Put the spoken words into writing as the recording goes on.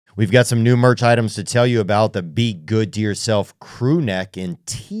We've got some new merch items to tell you about. The Be Good to Yourself crew neck in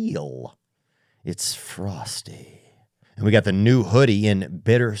teal. It's frosty. And we got the new hoodie in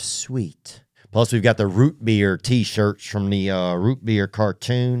bittersweet. Plus, we've got the root beer t-shirts from the root beer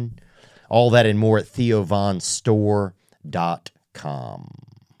cartoon. All that and more at TheoVonStore.com.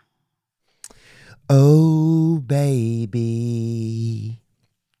 Oh, baby.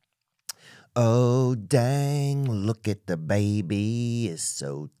 Oh, dang, look at the baby. It's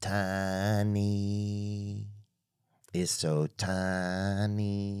so tiny. It's so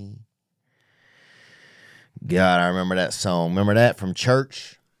tiny. God, I remember that song. Remember that from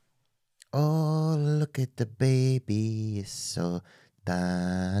church? Oh, look at the baby. It's so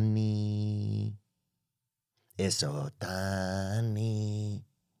tiny. It's so tiny.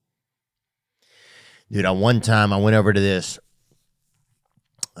 Dude, one time I went over to this,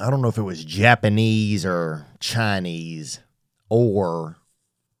 I don't know if it was Japanese or Chinese, or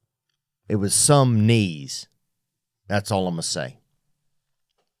it was some knees. That's all I'm going to say.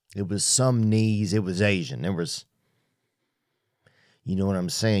 It was some knees. It was Asian. It was, you know what I'm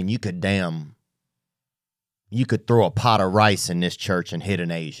saying? You could throw a pot of rice in this church and hit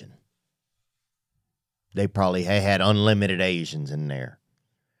an Asian. They probably had unlimited Asians in there.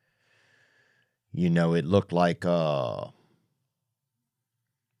 You know, it looked like a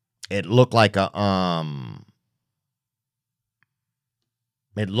kind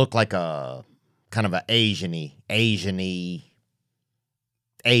of a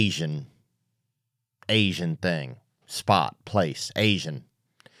Asian thing. Spot, place, Asian.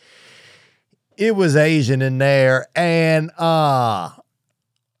 It was Asian in there, and I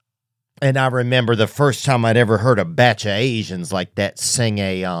remember the first time I'd ever heard a batch of Asians like that sing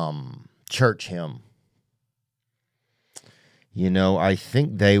a church hymn. You know, I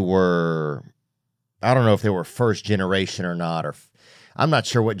think they were, I don't know if they were first generation or not, or I'm not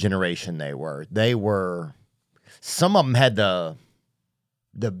sure what generation they were. They were, some of them had the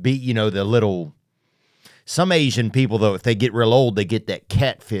beat, you know, the little, some Asian people, though, if they get real old, they get that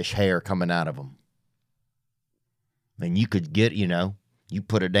catfish hair coming out of them. And you could get, you know, you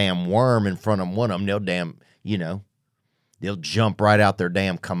put a damn worm in front of one of them, they'll jump right out their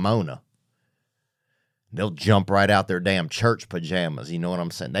damn kimono. They'll jump right out their damn church pajamas. You know what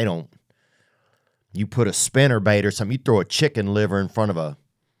I'm saying? You put a spinner bait or something, you throw a chicken liver in front of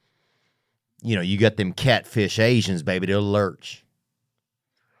you got them catfish Asians, baby, they'll lurch.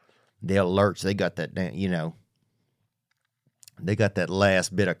 They got that, they got that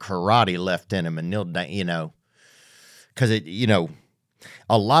last bit of karate left in them, and they'll, because a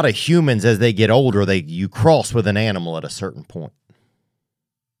lot of humans, as they get older, you cross with an animal at a certain point.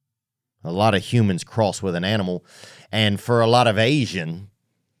 A lot of humans cross with an animal, and for a lot of Asian,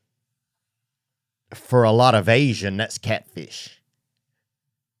 that's catfish.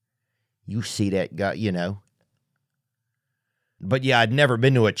 You see that guy, But yeah, I'd never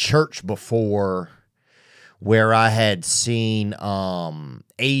been to a church before where I had seen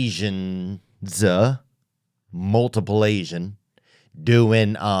Asians, multiple Asian,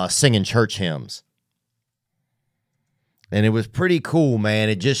 doing singing church hymns. And it was pretty cool, man.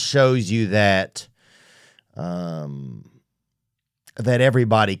 It just shows you that that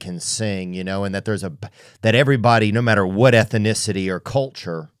everybody can sing, and that that everybody, no matter what ethnicity or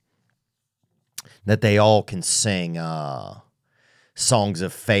culture, that they all can sing songs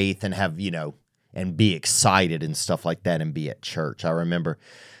of faith and have, and be excited and stuff like that and be at church. I remember,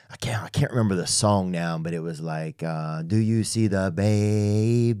 I can't remember the song now, but it was like, do you see the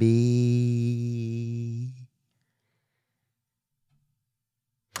baby?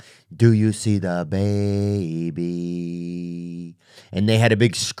 Do you see the baby? And they had a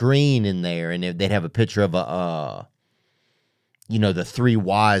big screen in there, and they'd have a picture of the three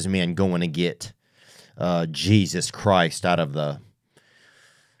wise men going to get Jesus Christ out of the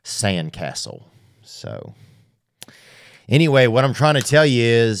sandcastle. So, anyway, what I'm trying to tell you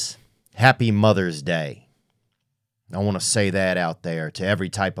is Happy Mother's Day. I want to say that out there to every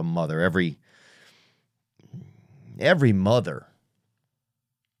type of mother, every mother.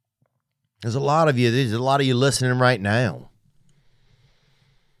 There's a lot of you listening right now.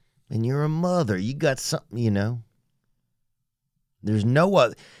 And you're a mother. You got something, There's no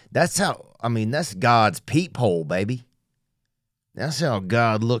other. That's God's peephole, baby. That's how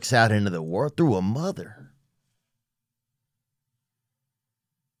God looks out into the world, through a mother.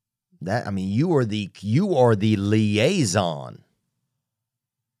 You are the liaison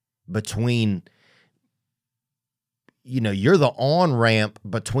between, you're the on-ramp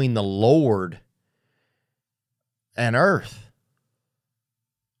between the Lord and earth.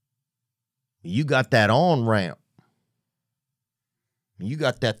 You got that on-ramp. You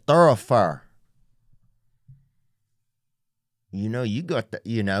got that thoroughfare. You got that,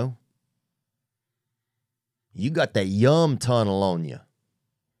 you got that yum tunnel on you.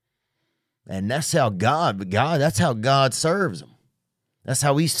 And that's how that's how God serves them. That's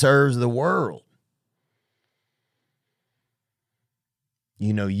how he serves the world.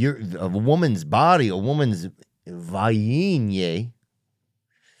 You're a woman's body, a woman's vagina,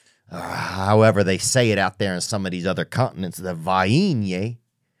 however they say it out there in some of these other continents, the vagina.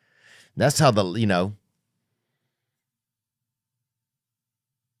 That's how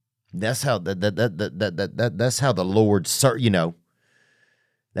that's how that's how the Lord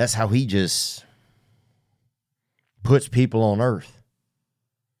that's how he just puts people on earth.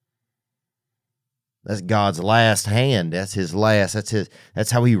 That's God's last hand. That's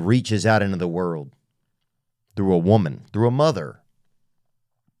how he reaches out into the world. Through a woman, through a mother.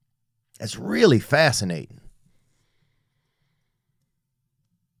 That's really fascinating.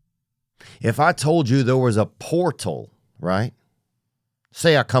 If I told you there was a portal, right?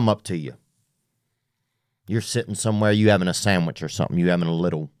 Say I come up to you. You're sitting somewhere, you having a sandwich or something. You having a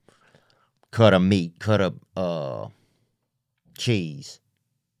little cut of meat, cut of cheese.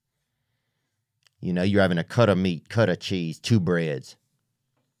 You're having a cut of meat, cut of cheese, 2 breads.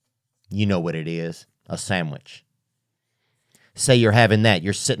 You know what it is, a sandwich. Say you're having that.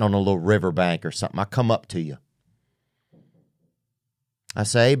 You're sitting on a little riverbank or something. I come up to you. I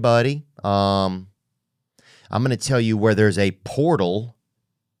say, hey, buddy, I'm going to tell you where there's a portal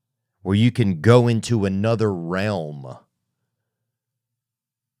where you can go into another realm.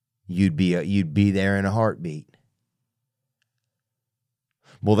 You'd be there in a heartbeat.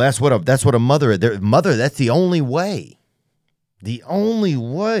 Well, that's what a mother. That's the only way. The only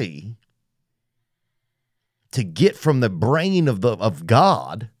way to get from the brain of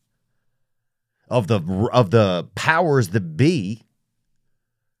God, of the powers that be,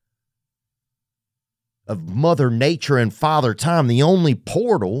 of Mother Nature and Father Time. The only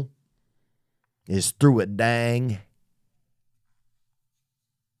portal is through a dang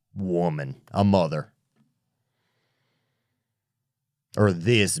woman, a mother. Or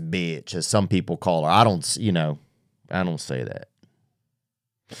this bitch, as some people call her. I don't say that.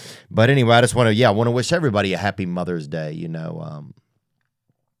 But anyway, I just want to wish everybody a happy Mother's Day.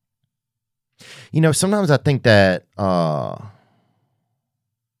 Sometimes I think that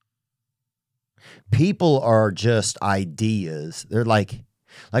people are just ideas. They're like,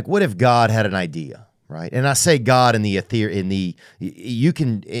 what if God had an idea, right? And I say God in the you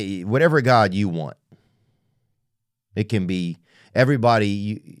can whatever God you want. It can be. Everybody,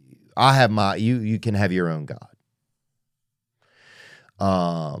 you can have your own God.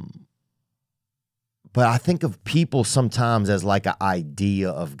 But I think of people sometimes as like an idea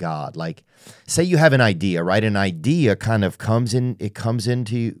of God. Like, say you have an idea, right? An idea kind of comes out of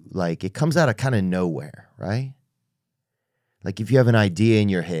kind of nowhere, right? Like if you have an idea in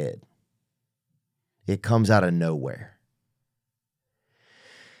your head, it comes out of nowhere.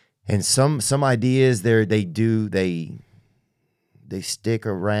 And some ideas they stick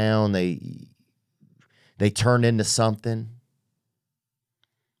around, they turn into something.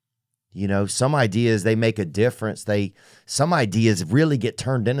 Some ideas, they make a difference. Some ideas really get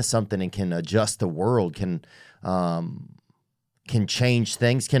turned into something and can adjust the world, can change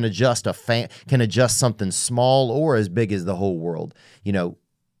things, can adjust can adjust something small or as big as the whole world.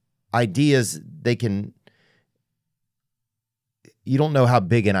 Ideas, you don't know how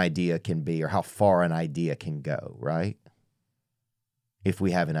big an idea can be or how far an idea can go, right? If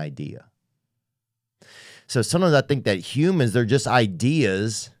we have an idea. So sometimes I think that humans, they're just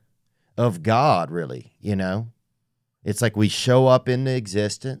ideas of God, really, It's like we show up into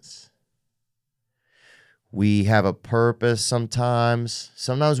existence. We have a purpose sometimes.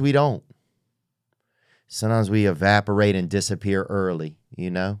 Sometimes we don't. Sometimes we evaporate and disappear early,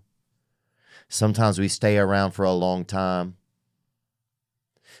 Sometimes we stay around for a long time.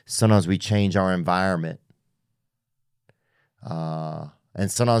 Sometimes we change our environment. And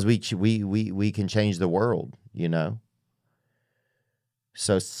sometimes we can change the world,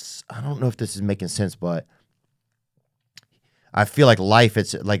 So I don't know if this is making sense, but I feel like life,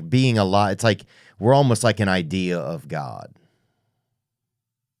 it's like being alive. It's like we're almost like an idea of God.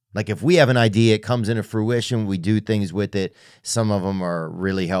 Like if we have an idea, it comes into fruition. We do things with it. Some of them are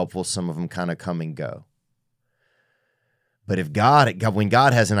really helpful. Some of them kind of come and go. But when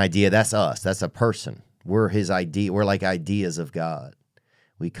God has an idea, that's us. That's a person. We're his idea. We're like ideas of God.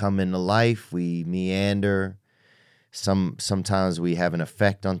 We come into life. We meander. Sometimes we have an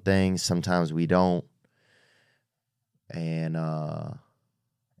effect on things. Sometimes we don't. And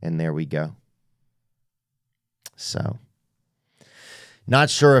there we go. So, Not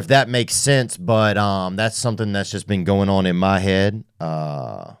sure if that makes sense, but that's something that's just been going on in my head.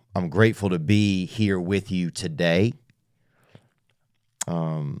 I'm grateful to be here with you today.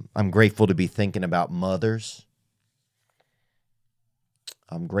 I'm grateful to be thinking about mothers.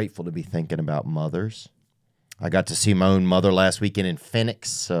 I'm grateful to be thinking about mothers. I got to see my own mother last weekend in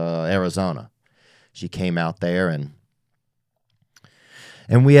Phoenix, Arizona. She came out there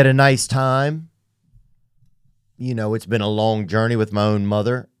and we had a nice time. You know, it's been a long journey with my own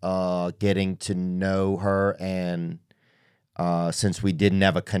mother, getting to know her, and since we didn't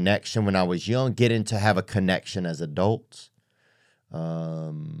have a connection when I was young, getting to have a connection as adults. You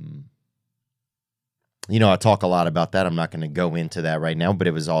know, I talk a lot about that. I'm not going to go into that right now, but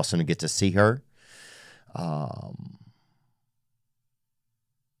it was awesome to get to see her. We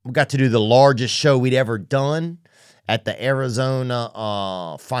got to do the largest show we'd ever done at the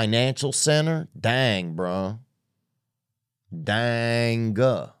Arizona Financial Center. Dang, bro. Dang.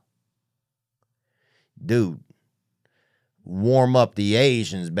 Dude, warm up the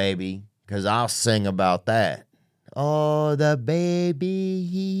Asians, baby, because I'll sing about that. Oh, the baby,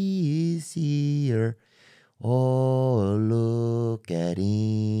 he is here. Oh, look at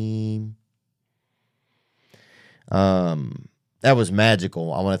him. That was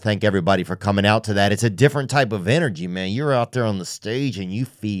magical. I want to thank everybody for coming out to that. It's a different type of energy, man. You're out there on the stage and you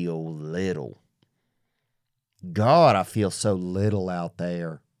feel little. God, I feel so little out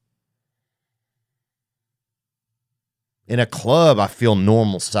there. In a club, I feel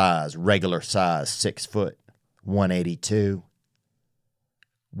normal size, regular size, 6 foot, 182.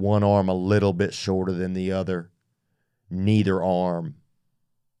 One arm a little bit shorter than the other. Neither arm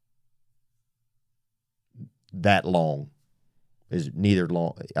that long. Is neither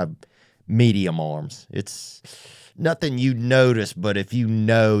long. Medium arms. It's nothing you notice, but if you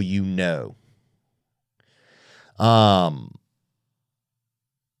know, you know.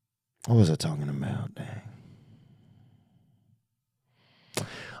 What was I talking about? Dang.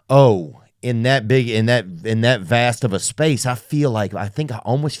 Oh, in that vast of a space, I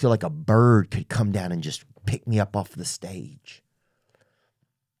almost feel like a bird could come down and just pick me up off the stage.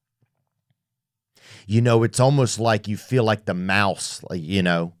 You know, it's almost like you feel like the mouse, like, you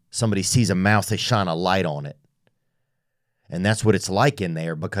know, somebody sees a mouse, they shine a light on it. And that's what it's like in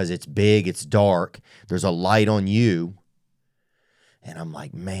there, because it's big, it's dark, there's a light on you. And I'm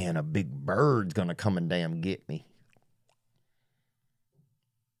like, man, a big bird's going to come and damn get me.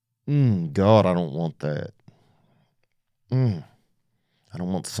 God, I don't want that. I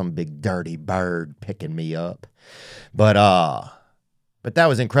don't want some big dirty bird picking me up. But that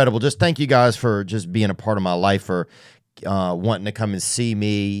was incredible. Just thank you guys for just being a part of my life, for wanting to come and see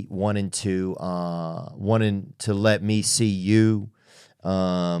me, wanting to let me see you,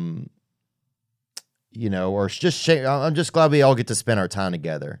 you know, or just I'm just glad we all get to spend our time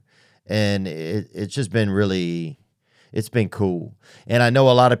together, and it's just been really. It's been cool. And I know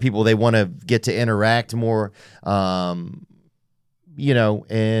a lot of people, they want to get to interact more, you know,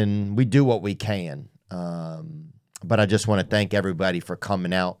 and we do what we can. But I just want to thank everybody for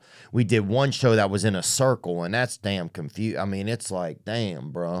coming out. We did one show that was in a circle, and that's damn confused. I mean, it's like,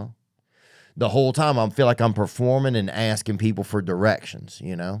 damn, bro. The whole time I feel like I'm performing and asking people for directions,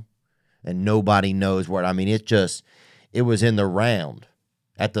 you know, and nobody knows what. I mean, it was in the round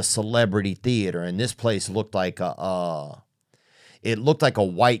at the Celebrity Theater, and this place looked like a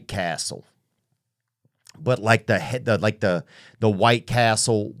White Castle, but like the White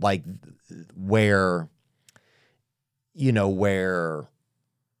Castle, like where, you know, where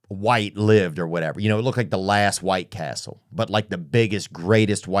White lived or whatever. You know, it looked like the last White Castle, but like the biggest,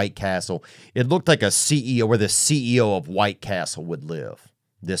 greatest White Castle. It looked like a CEO, where the CEO of White Castle would live.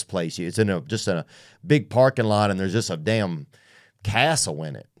 This place, it's just in a big parking lot, and there's just a damn castle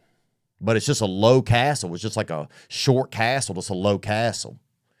in it, but it's just a low castle. It's just like a short castle, just a low castle,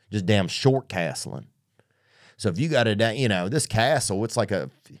 just damn short castling. So if you got you know, this castle, it's like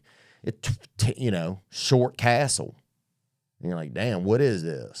you know, short castle. And you're like, damn, what is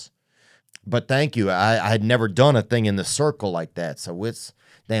this? But thank you. I had never done a thing in the circle like that. So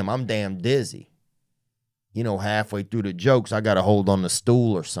I'm damn dizzy. You know, halfway through the jokes, I got to hold on the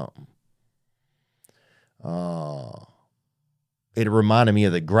stool or something. It reminded me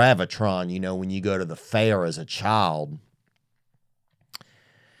of the Gravitron, you know, when you go to the fair as a child.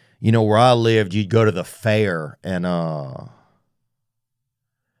 You know, where I lived, you'd go to the fair and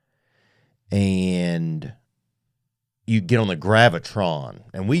you'd get on the Gravitron.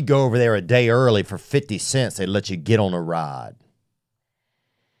 And we'd go over there a day early for 50 cents. They'd let you get on a ride.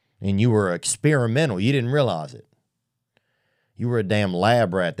 And you were experimental. You didn't realize it. You were a damn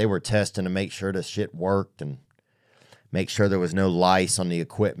lab rat. They were testing to make sure this shit worked. Make sure there was no lice on the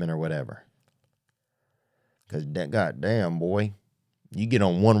equipment or whatever. Because goddamn, boy, you get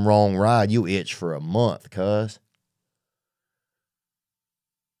on one wrong ride, you itch for a month, cuz.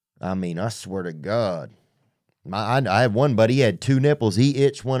 I mean, I swear to God. I had one buddy, he had 2 nipples. He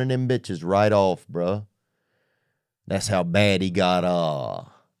itched one of them bitches right off, bruh. That's how bad he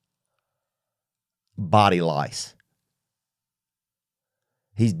got body lice.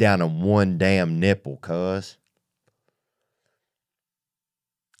 He's down to one damn nipple, cuz.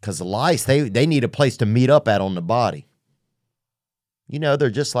 Because the lice, they need a place to meet up at on the body. You know,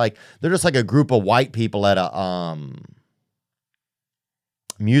 they're just like a group of white people at a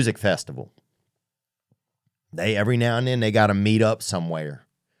music festival. They every now and then they got to meet up somewhere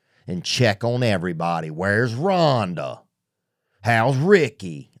and check on everybody. Where's Rhonda? How's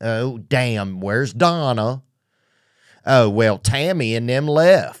Ricky? Oh, damn, where's Donna? Oh, well, Tammy and them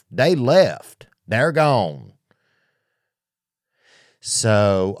left. They left. They're gone.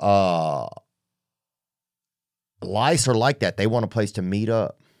 So, lice are like that. They want a place to meet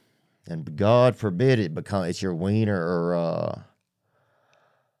up. And God forbid it's your wiener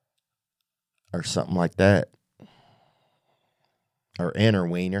or something like that. Or inner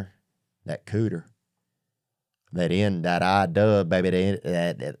wiener. That cooter. That I dub, baby,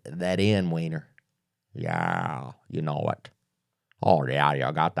 that end wiener. Yeah, you know it. Oh, yeah,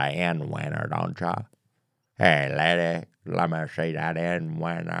 you got the end wiener, don't you? Hey, lady, let me see that end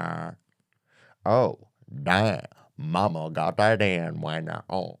wiener. Oh, damn, mama got that end wiener.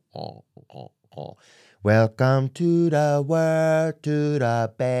 Oh. Welcome to the world, to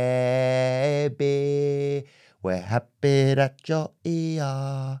the baby. We're happy that you're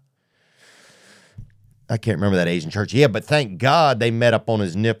here. I can't remember that Asian church. Yeah, but thank God they met up on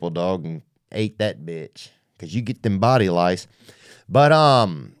his nipple, dog, and ate that bitch. Because you get them body lice. But,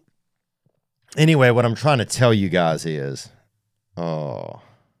 anyway, what I'm trying to tell you guys is,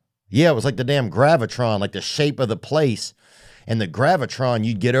 yeah, it was like the damn Gravitron, like the shape of the place. And the Gravitron,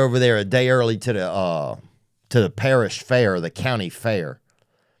 you'd get over there a day early to the parish fair, the county fair.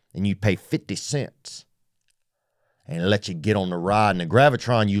 And you'd pay 50 cents. And let you get on the ride. And the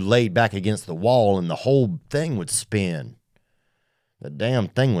Gravitron, you laid back against the wall and the whole thing would spin. The damn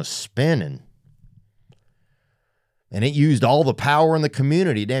thing was spinning. And it used all the power in the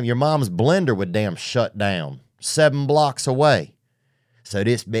community. Damn, your mom's blender would damn shut down 7 blocks away. So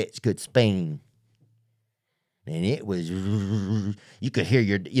this bitch could spin. And it was, you could hear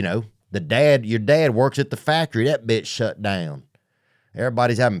your dad works at the factory. That bitch shut down.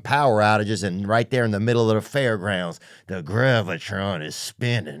 Everybody's having power outages, and right there in the middle of the fairgrounds, the Gravitron is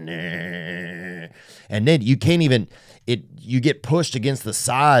spinning. And then you can't even, you get pushed against the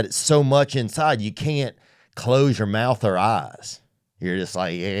side so much inside, you can't close your mouth or eyes. You're just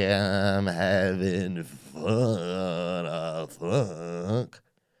like, yeah, I'm having fun, I think.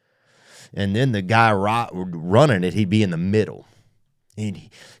 And then the guy running it, he'd be in the middle. And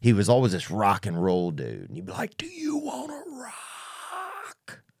he was always this rock and roll dude. And he'd be like, do you want to rock?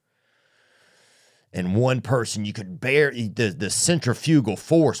 And one person, you could the centrifugal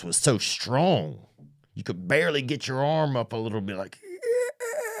force was so strong, you could barely get your arm up a little bit like,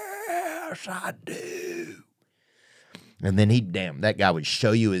 yes, I do. And then that guy would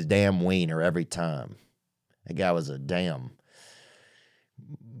show you his damn wiener every time. That guy was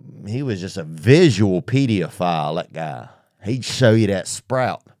he was just a visual pedophile, that guy. He'd show you that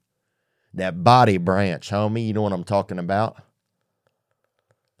sprout, that body branch, homie. You know what I'm talking about?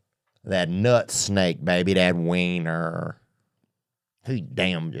 That nut snake, baby, that wiener. He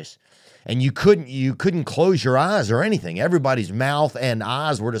damn just. And you couldn't close your eyes or anything. Everybody's mouth and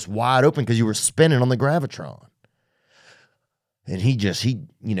eyes were just wide open because you were spinning on the Gravitron. And he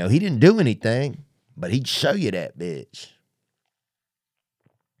didn't do anything, but he'd show you that bitch.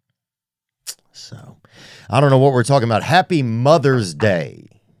 So, I don't know what we're talking about. Happy Mother's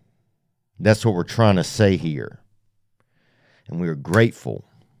Day. That's what we're trying to say here. And we are grateful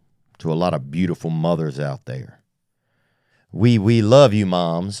to a lot of beautiful mothers out there. We love you,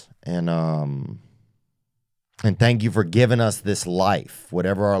 moms, and thank you for giving us this life,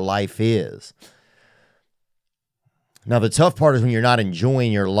 whatever our life is. Now, the tough part is when you're not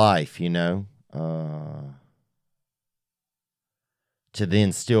enjoying your life, to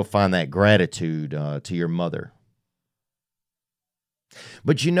then still find that gratitude to your mother.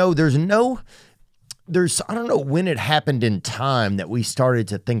 But there's I don't know when it happened in time that we started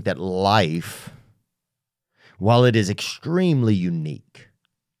to think that life, while it is extremely unique,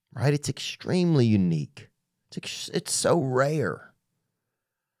 right? It's extremely unique. It's so rare.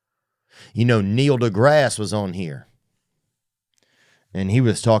 Neil deGrasse was on here, and he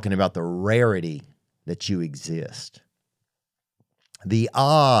was talking about the rarity that you exist. The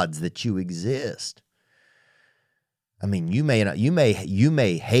odds that you exist. I mean, you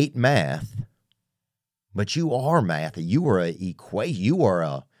may hate math, but you are math. You are a equation. You are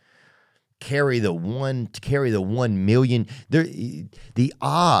a carry the 1 million. The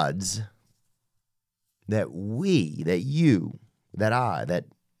odds that we, that you, that I, that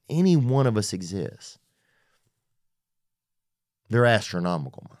any one of us exists, they're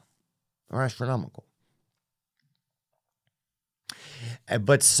astronomical. They're astronomical.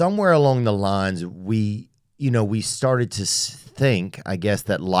 But somewhere along the lines, we started to think, I guess,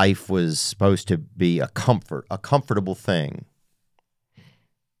 that life was supposed to be a comfortable thing.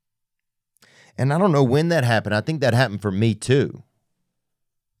 And I don't know when that happened. I think that happened for me too.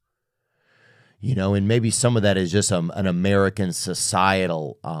 And maybe some of that is just an American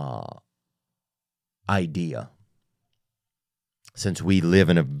societal idea. Since we live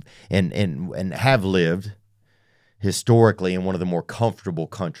and have lived historically in one of the more comfortable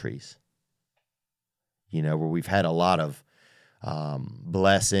countries, where we've had a lot of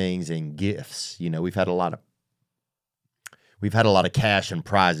blessings and gifts. We've had a lot of cash and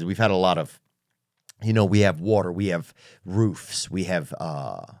prizes. We've had a lot of, we have water, we have roofs, we have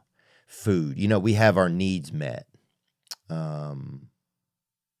food. We have our needs met.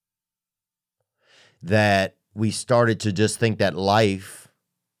 That we started to just think that life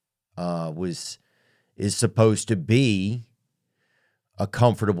is supposed to be a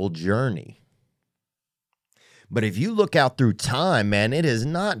comfortable journey. But if you look out through time, man,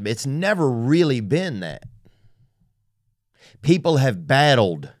 it's never really been that. People have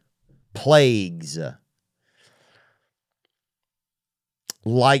battled plagues,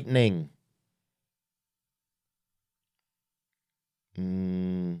 lightning,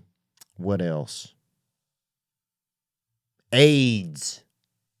 what else? AIDS,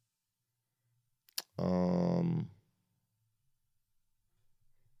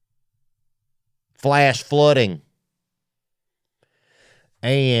 flash flooding,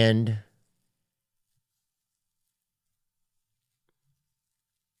 and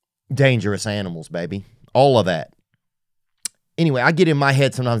dangerous animals, baby. All of that. Anyway, I get in my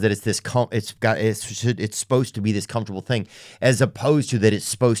head sometimes that it's supposed to be this comfortable thing, as opposed to that it's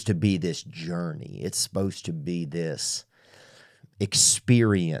supposed to be this journey. It's supposed to be this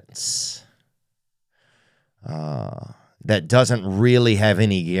experience that doesn't really have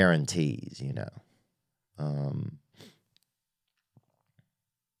any guarantees,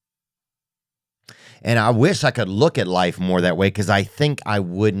 And I wish I could look at life more that way, because I think I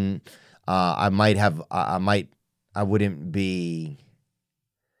wouldn't. I'd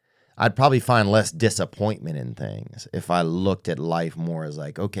probably find less disappointment in things if I looked at life more as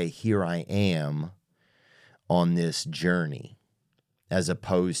like, okay, here I am on this journey, as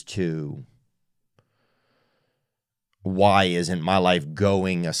opposed to, why isn't my life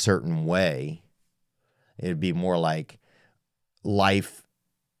going a certain way? It'd be more like life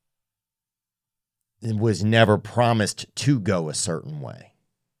was never promised to go a certain way.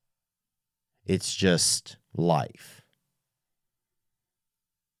 It's just life.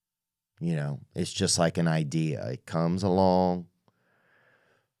 It's just like an idea. It comes along.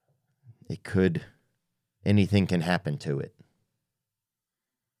 Anything can happen to it.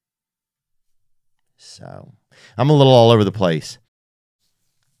 So, I'm a little all over the place.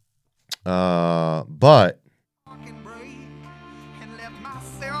 But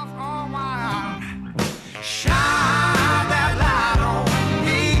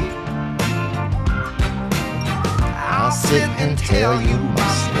I'll sit and tell you my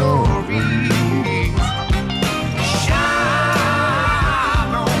stories.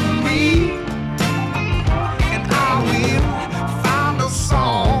 Shine on me, and I will find a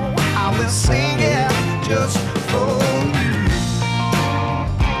song. I will sing it just for you.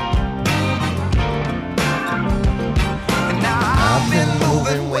 And now I've been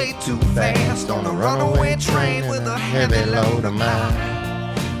moving way too fast on a runaway train with a heavy load of mine.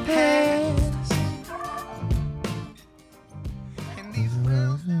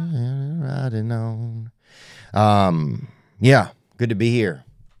 Riding on. Yeah, good to be here.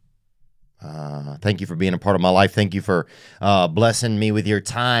 Thank you for being a part of my life. Thank you for blessing me with your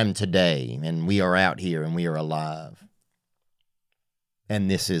time today. And we are out here and we are alive.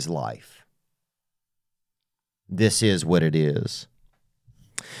 And this is life. This is what it is.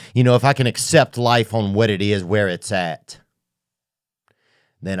 If I can accept life on what it is, where it's at,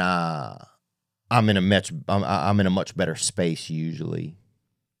 then I'm in a much better space usually.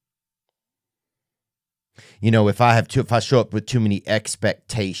 If I show up with too many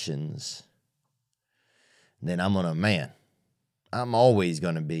expectations, then I'm always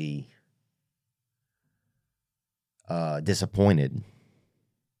gonna be disappointed.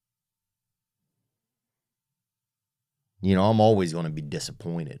 I'm always going to be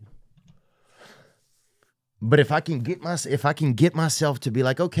disappointed. But if I can get myself to be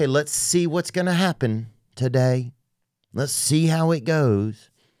like, okay, let's see what's going to happen today. Let's see how it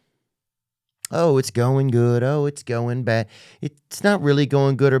goes. Oh, it's going good. Oh, it's going bad. It's not really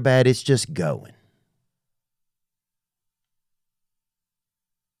going good or bad. It's just going.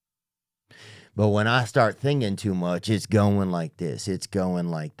 But when I start thinking too much, it's going like this. It's going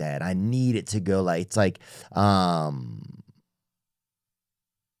like that. I need it to go like, it's like,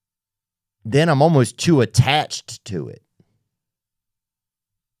 then I'm almost too attached to it.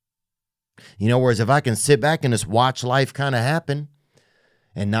 Whereas if I can sit back and just watch life kind of happen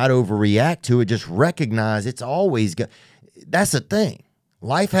and not overreact to it, just recognize it's always good. That's the thing.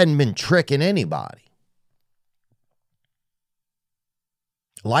 Life hadn't been tricking anybody.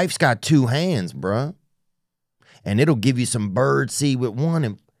 Life's got two hands, bruh. And it'll give you some bird seed with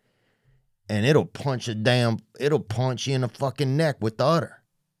one and it'll punch you in the fucking neck with the other.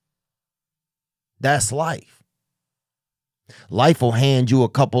 That's life. Life will hand you a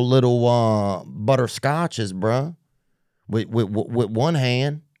couple little butterscotches, bruh, with one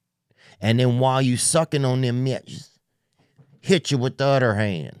hand. And then while you sucking on them mitts, hit you with the other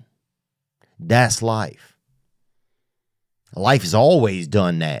hand. That's life. Life's always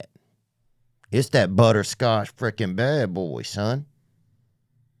done that. It's that butterscotch freaking bad boy, son.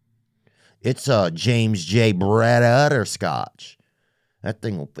 It's James J. Brad Butterscotch. That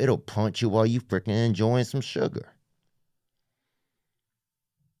thing, it'll punch you while you freaking enjoying some sugar.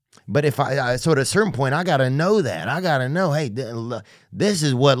 But so at a certain point, I got to know that. I got to know, hey, this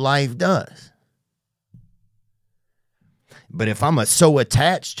is what life does. But if I'm so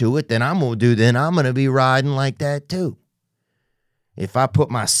attached to it, then I'm going to be riding like that too. If I put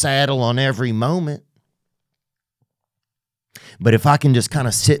my saddle on every moment. But if I can just kind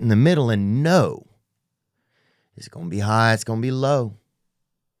of sit in the middle and know it's going to be high, it's going to be low.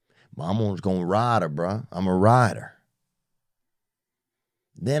 But I'm going to ride her, bro. I'm a rider.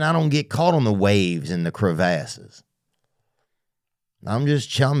 Then I don't get caught on the waves and the crevasses. I'm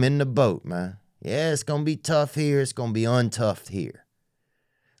in the boat, man. Yeah, it's going to be tough here. It's going to be untough here.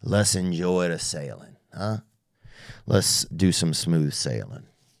 Let's enjoy the sailing, huh? Let's do some smooth sailing.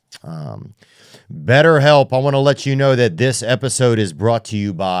 BetterHelp. I want to let you know that this episode is brought to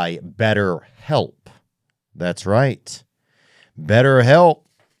you by BetterHelp. That's right. BetterHelp.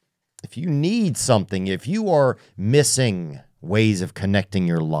 If you need something, if you are missing ways of connecting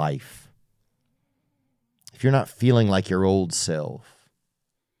your life, if you're not feeling like your old self,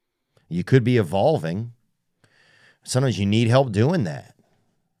 you could be evolving. Sometimes you need help doing that.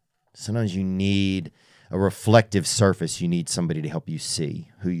 Sometimes you need a reflective surface. You need somebody to help you see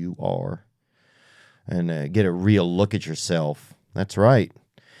who you are and get a real look at yourself. That's right.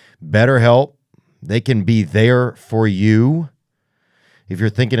 BetterHelp, they can be there for you. If you're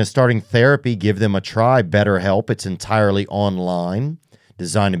thinking of starting therapy, give them a try. BetterHelp, it's entirely online,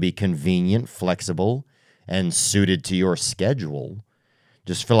 designed to be convenient, flexible, and suited to your schedule.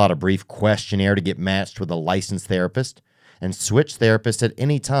 Just fill out a brief questionnaire to get matched with a licensed therapist and switch therapists at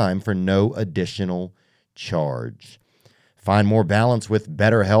any time for no additional charge. Find more balance with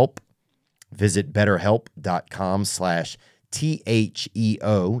BetterHelp. Visit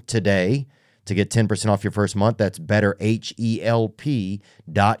betterhelp.com/THEO today to get 10% off your first month. That's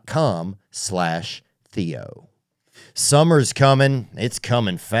betterhelp.com/Theo. Summer's coming. It's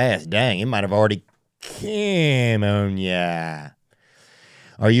coming fast. Dang, it might have already came on ya.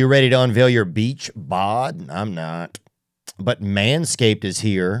 Are you ready to unveil your beach bod? I'm not. But Manscaped is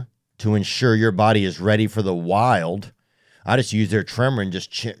here to ensure your body is ready for the wild. I just used their trimmer and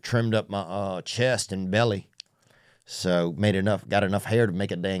just trimmed up my chest and belly. So got enough hair to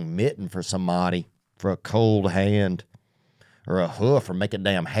make a dang mitten for somebody, for a cold hand, or a hoof, or make a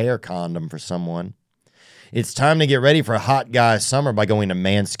damn hair condom for someone. It's time to get ready for a hot guy summer by going to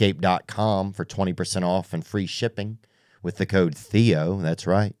manscaped.com for 20% off and free shipping with the code Theo. That's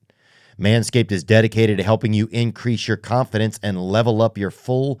right. Manscaped is dedicated to helping you increase your confidence and level up your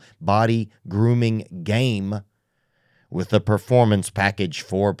full body grooming game with the Performance Package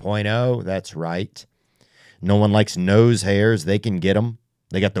 4.0. That's right. No one likes nose hairs. They can get them.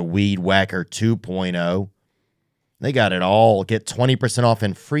 They got the Weed Whacker 2.0. They got it all. Get 20% off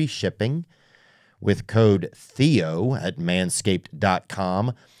and free shipping with code Theo at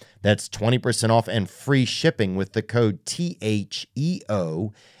manscaped.com. That's 20% off and free shipping with the code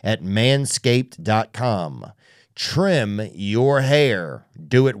THEO at manscaped.com. Trim your hair.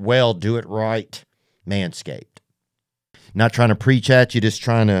 Do it well. Do it right. Manscaped. Not trying to preach at you, just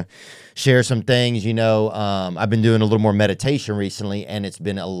trying to share some things. I've been doing a little more meditation recently, and it's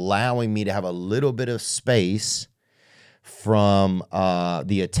been allowing me to have a little bit of space from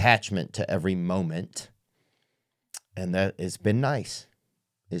the attachment to every moment. And that it's been nice.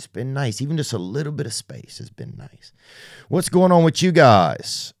 It's been nice. Even just a little bit of space has been nice. What's going on with you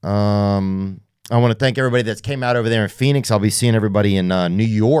guys? I want to thank everybody that's came out over there in Phoenix. I'll be seeing everybody in New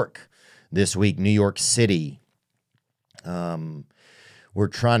York this week, New York City. We're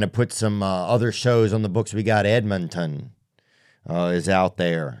trying to put some other shows on the books. We got Edmonton is out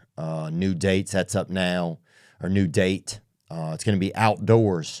there. New dates, that's up now. Or new date. It's going to be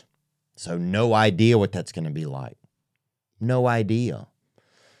outdoors. So no idea what that's going to be like. No idea.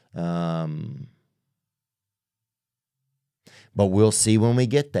 But we'll see when we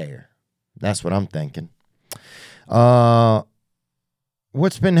get there. That's what I'm thinking. What's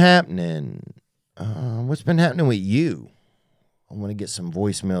been happening? What's been happening with you? I want to get some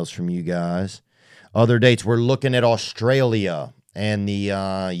voicemails from you guys. Other dates, we're looking at Australia and the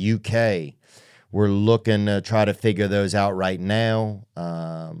UK. We're looking to try to figure those out right now.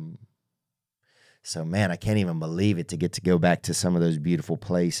 So, man, I can't even believe it to get to go back to some of those beautiful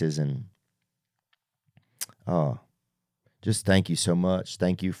places. And just thank you so much.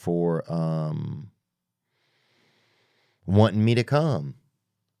 Thank you for wanting me to come,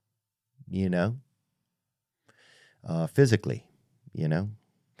 physically,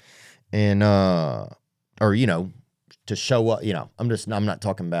 and, to show up, I'm not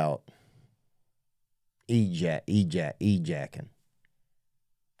talking about ejacking.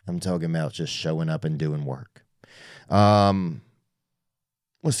 I'm talking about just showing up and doing work. What's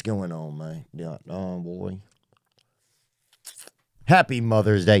going on, man? Yeah, oh boy. Happy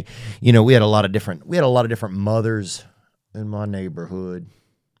Mother's Day. We had a lot of different mothers in my neighborhood.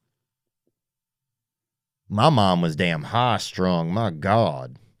 My mom was damn high strung, my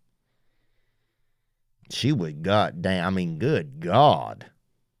God. She would good God.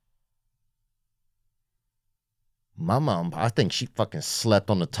 My mom, I think she fucking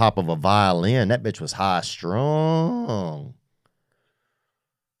slept on the top of a violin. That bitch was high strung.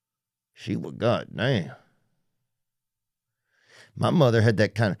 She was goddamn. My mother had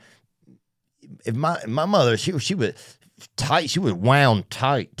that kind of. If my mother, she was tight. She was wound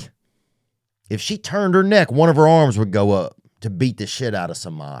tight. If she turned her neck, one of her arms would go up to beat the shit out of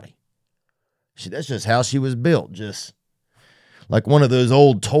somebody. That's just how she was built. Just. Like one of those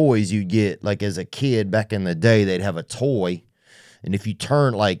old toys you get, like as a kid back in the day, they'd have a toy. And if you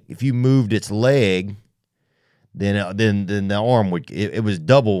moved its leg, then the arm it was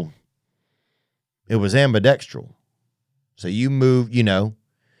double. It was ambidextral. So you moved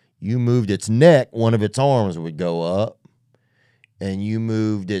its neck, one of its arms would go up. And you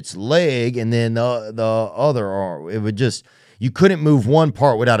moved its leg, and then the other arm. It would just, you couldn't move one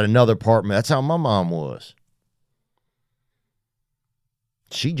part without another part. That's how my mom was.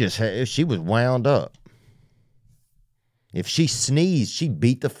 She was wound up. If she sneezed, she'd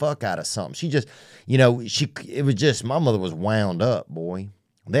beat the fuck out of something. She just, it was just, my mother was wound up, boy.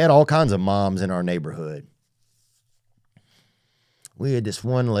 They had all kinds of moms in our neighborhood. We had this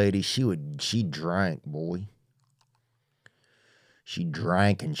one lady, she drank, boy. She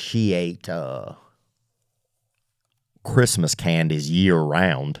drank and she ate Christmas candies year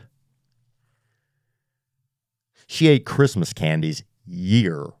round. She ate Christmas candies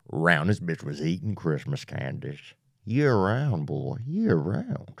year round. This bitch was eating Christmas candies year round, boy, year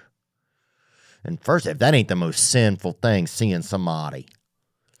round. And first, if that ain't the most sinful thing, seeing somebody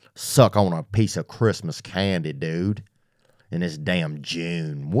suck on a piece of Christmas candy, dude, in this damn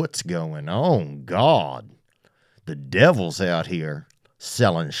June. What's going on? God, the devil's out here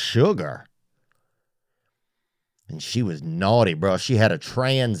selling sugar. And she was naughty, bro. She had a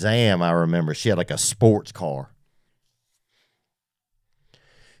Trans Am, I remember. She had like a sports car.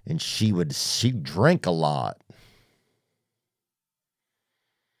 And she drank a lot.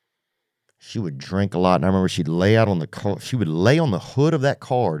 She would drink a lot. And I remember she'd lay out on the car. She would lay on the hood of that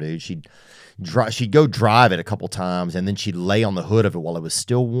car, dude. She'd go drive it a couple times, and then she'd lay on the hood of it while it was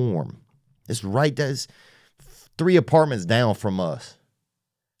still warm. It's right there's 3 apartments down from us.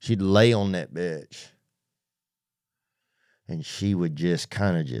 She'd lay on that bitch. And she would just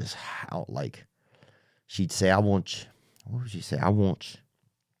kind of just howl, like, she'd say, I want you. What would she say? I want you.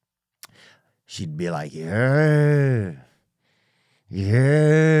 She'd be like, yeah,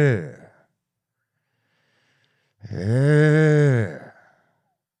 yeah, yeah.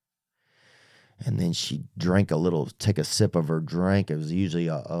 And then she'd take a sip of her drink. It was usually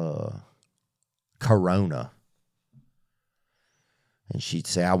a Corona. And she'd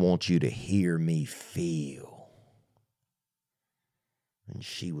say, I want you to hear me feel. And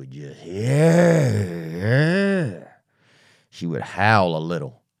she would just, yeah. She would howl a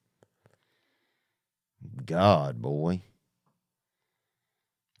little. God, boy.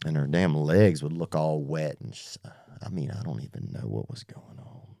 And her damn legs would look all wet. And I mean, I don't even know what was going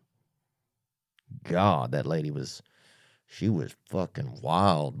on. God, that lady she was fucking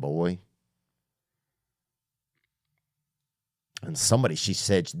wild, boy. And somebody, she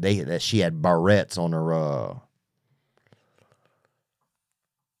said that she had barrettes on her,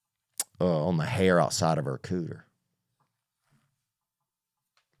 on the hair outside of her cooter.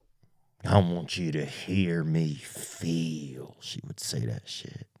 I want you to hear me feel. She would say that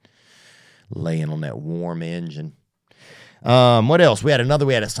shit. Laying on that warm engine. What else? We had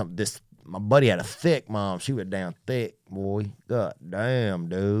my buddy had a thick mom. She was down thick, boy. God damn,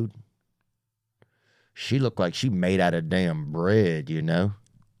 dude. She looked like she made out of damn bread, you know?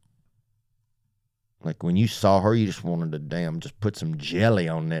 Like when you saw her, you just wanted to just put some jelly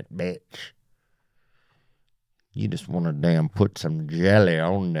on that bitch. You just want to put some jelly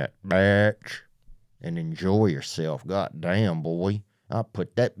on that bitch and enjoy yourself. God damn, boy. I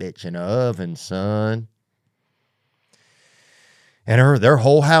put that bitch in the oven, son. And their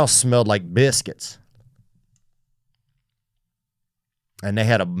whole house smelled like biscuits. And they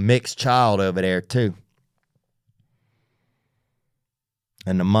had a mixed child over there, too.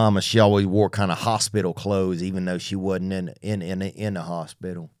 And the mama, she always wore kind of hospital clothes, even though she wasn't in the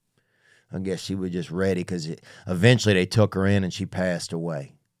hospital. I guess she was just ready because eventually they took her in and she passed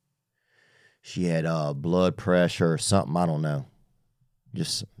away. She had blood pressure or something. I don't know.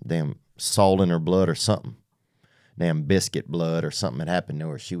 Just damn salt in her blood or something. Damn biscuit blood or something had happened to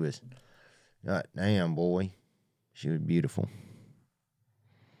her. She was, God damn, boy. She was beautiful.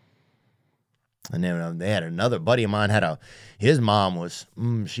 And then they had another buddy of mine his mom was,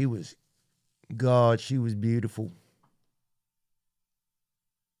 she was beautiful.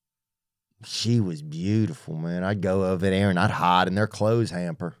 She was beautiful, man. I'd go over there and I'd hide in their clothes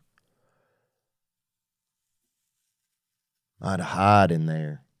hamper. I'd hide in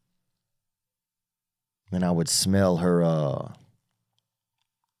there. And I would smell her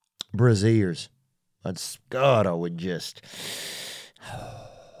brassieres.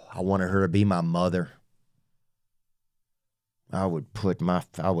 I wanted her to be my mother. I would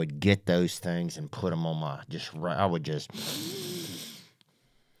get those things and put them on I would just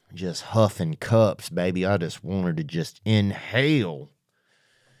huffing cups, baby. I just wanted to just inhale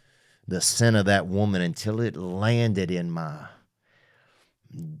the scent of that woman until it landed in my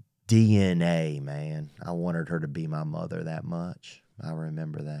DNA, man. I wanted her to be my mother that much. I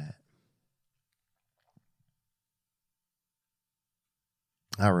remember that.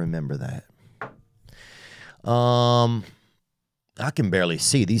 I can barely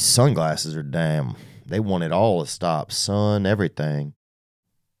see. These sunglasses are damn. They want it all to stop. Sun, everything.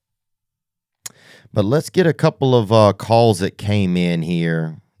 But let's get a couple of calls that came in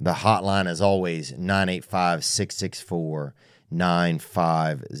here. The hotline, as always,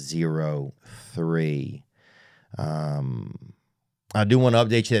 985-664-9503. I do want to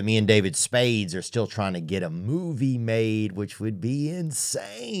update you that me and David Spades are still trying to get a movie made, which would be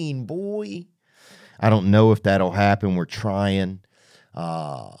insane, boy. I don't know if that'll happen. We're trying.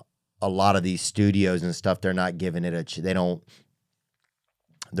 A lot of these studios and stuff, they're not giving it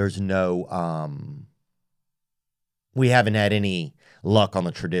there's no, we haven't had any luck on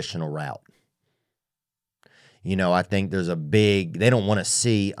the traditional route. You know, I think there's they don't want to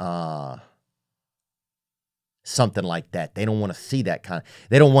see something like that. They don't want to see that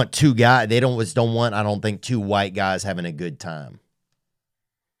they don't want two guys. They don't want, I don't think, two white guys having a good time.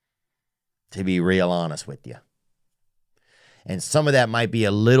 To be real honest with you. And some of that might be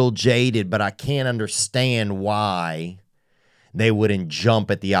a little jaded, but I can't understand why they wouldn't jump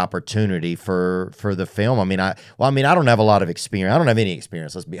at the opportunity for the film. I mean, I don't have a lot of experience. I don't have any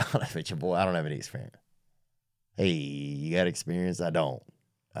experience. Let's be honest with you, boy. I don't have any experience. Hey, you got experience? I don't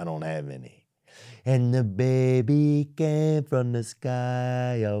have any. And the baby came from the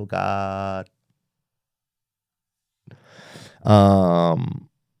sky, oh God.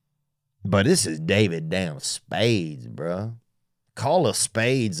 But this is David damn Spades, bro. Call a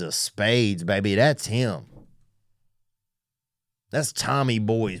spades, baby. That's him. That's Tommy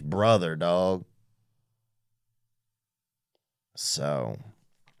Boy's brother, dog. So,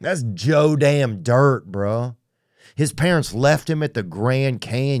 that's Joe damn Dirt, bro. His parents left him at the Grand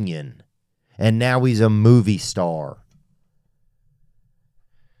Canyon, and now he's a movie star.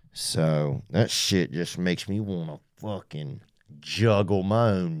 So, that shit just makes me want to fucking juggle my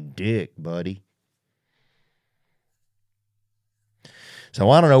own dick, buddy. So,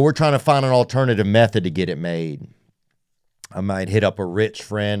 I don't know. We're trying to find an alternative method to get it made. I might hit up a rich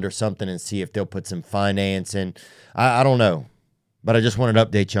friend or something and see if they'll put some finance in. I don't know. But I just wanted to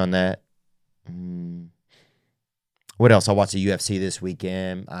update you on that. What else? I watched the UFC this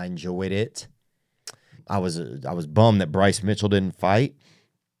weekend. I enjoyed it. I was bummed that Bryce Mitchell didn't fight.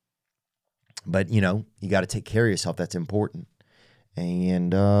 But, you got to take care of yourself. That's important.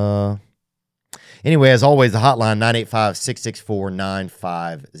 And anyway, as always, the hotline,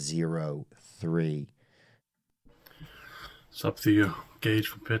 985-664-9503. What's up, Theo? Gage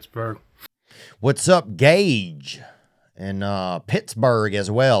from Pittsburgh. What's up, Gage? And Pittsburgh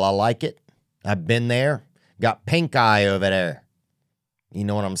as well. I like it. I've been there. Got pink eye over there. You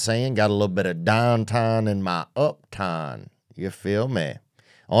know what I'm saying? Got a little bit of downtown in my uptown. You feel me?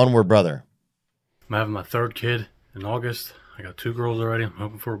 Onward, brother. I'm having my third kid in August. I got 2 girls already. I'm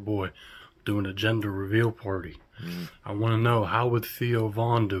hoping for a boy. I'm doing a gender reveal party. I want to know, how would Theo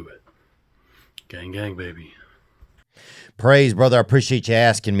Vaughn do it? Gang, gang, baby. Praise, brother. I appreciate you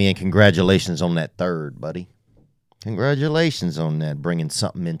asking me, and congratulations on that third, buddy. Congratulations on that, bringing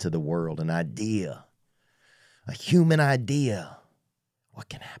something into the world, an idea, a human idea. What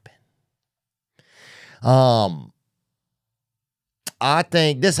can happen? I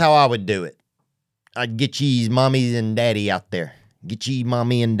think this is how I would do it. I'd get ye's mommy and daddy out there. Get ye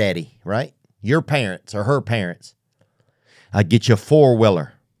mommy and daddy, right? Your parents or her parents. I'd get you a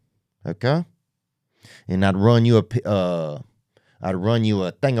 4-wheeler, okay? And I'd run you a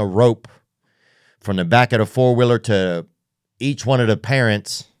thing of rope from the back of the 4-wheeler to each one of the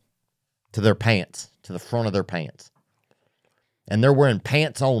parents to their pants, to the front of their pants. And they're wearing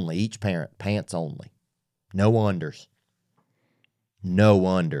pants only, each parent, pants only. No unders. No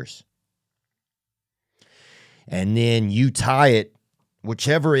unders. And then you tie it,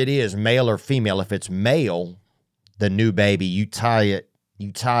 whichever it is, male or female. If it's male, the new baby, you tie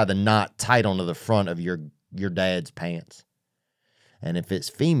the knot tight onto the front of your dad's pants. And if it's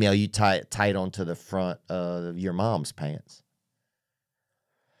female, you tie it tight onto the front of your mom's pants.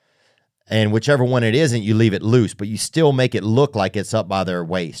 And whichever one it isn't, you leave it loose, but you still make it look like it's up by their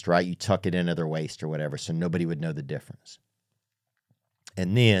waist, right? You tuck it into their waist or whatever, so nobody would know the difference.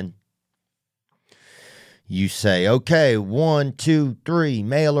 And then you say, okay, 1, 2, 3,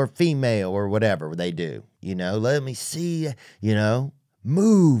 male or female or whatever they do. Let me see,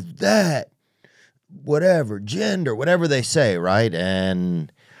 move that, whatever, gender, whatever they say, right?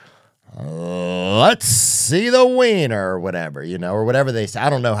 And let's see the wiener or whatever, or whatever they say. I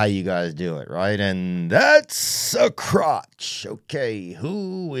don't know how you guys do it, right? And that's a crotch. Okay,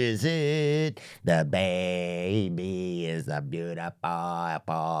 who is it? The baby is the beautiful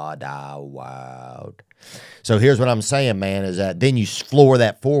of the world. So here's what I'm saying, man, is that then you floor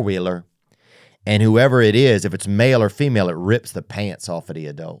that 4-wheeler, and whoever it is, if it's male or female, it rips the pants off of the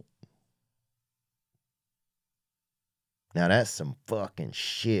adult. Now that's some fucking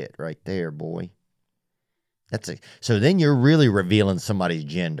shit right there, boy. So then you're really revealing somebody's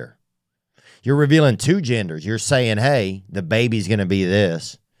gender. You're revealing 2 genders. You're saying, hey, the baby's going to be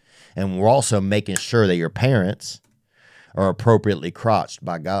this. And we're also making sure that your parents are appropriately crotched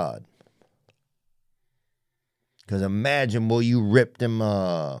by God. Because imagine, you ripped them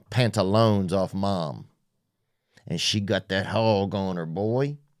pantaloons off mom. And she got that hog on her,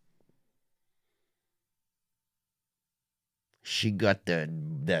 boy. She got that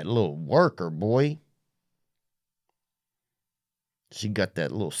little worker, boy. She got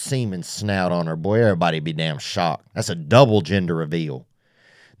that little semen snout on her, boy. Everybody be damn shocked. That's a double gender reveal.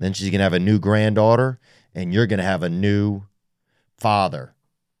 Then she's going to have a new granddaughter, and you're going to have a new father.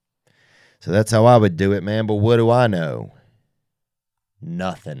 So that's how I would do it, man. But what do I know?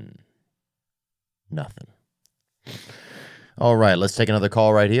 Nothing. All right, let's take another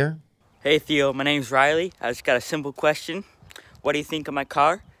call right here. Hey Theo, my name's Riley. I just got a simple question. What do you think of my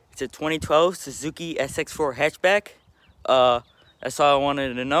car? It's a 2012 Suzuki SX4 hatchback. That's all I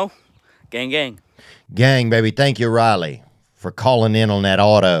wanted to know. Gang, gang. Gang, baby. Thank you, Riley, for calling in on that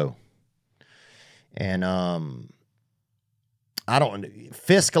auto. And I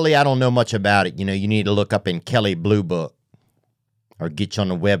don't know much about it. You need to look up in Kelley Blue Book or get you on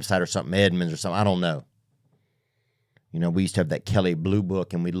the website or something, Edmunds or something. I don't know. We used to have that Kelley Blue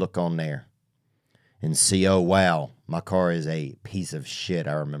Book, and we'd look on there and see, oh, wow, my car is a piece of shit,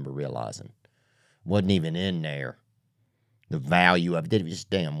 I remember realizing. Wasn't even in there. The value of it just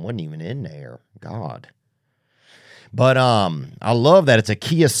wasn't even in there. God. But I love that. It's a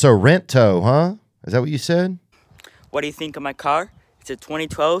Kia Sorento, huh? Is that what you said? What do you think of my car? It's a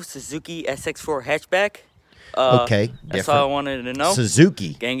 2012 Suzuki SX4 hatchback. Okay. That's all I wanted to know.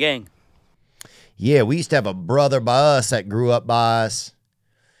 Suzuki. Gang, gang. Yeah, we used to have a brother by us that grew up by us,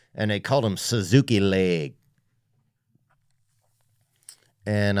 and they called him Suzuki Leg.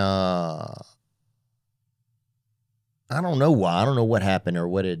 And I don't know why. I don't know what happened or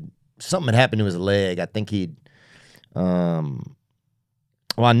something had happened to his leg. I think he'd Well,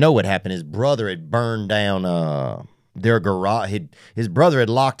 I know what happened. His brother had burned down their garage. His brother had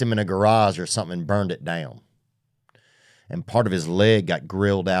locked him in a garage or something and burned it down. And part of his leg got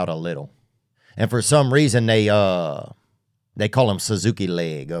grilled out a little. And for some reason, they call him Suzuki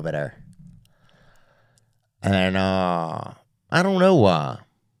leg over there. And I don't know why.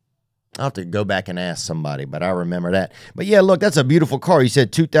 I'll have to go back and ask somebody, but I remember that. But yeah, look, that's a beautiful car. You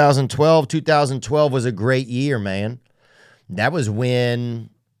said 2012. 2012 was a great year, man. That was when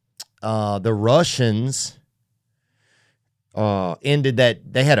the Russians ended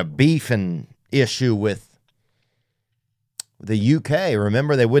that. They had a beefing issue with the UK.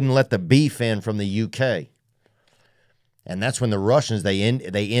 Remember, they wouldn't let the beef in from the UK. And that's when the Russians, they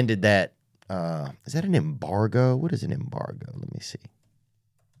ended that. Is that an embargo? What is an embargo? Let me see.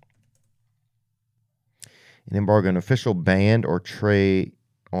 An embargo, an official ban or trade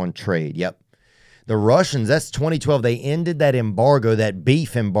on trade. Yep. The Russians, that's 2012. They ended that embargo, that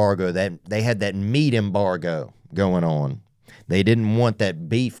beef embargo. That they had that meat embargo going on. They didn't want that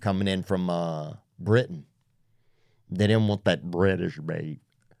beef coming in from Britain. They didn't want that British beef.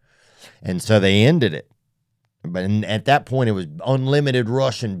 And so they ended it. But at that point, it was unlimited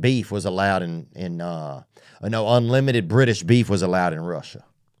Russian beef was allowed unlimited British beef was allowed in Russia.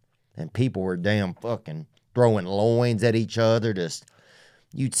 And people were damn fucking throwing loins at each other. Just,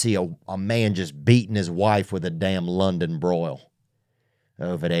 you'd see a man just beating his wife with a damn London broil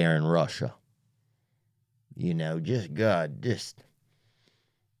over there in Russia. Just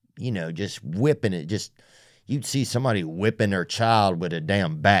whipping it. You'd see somebody whipping their child with a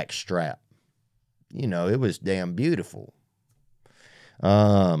damn back strap. It was damn beautiful.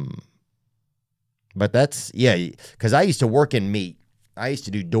 But that's, yeah, because I used to work in meat. I used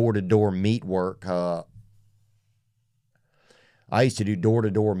to do door-to-door meat work.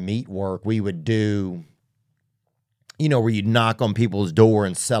 We would do, where you'd knock on people's door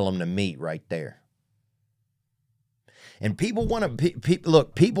and sell them the meat right there. And people want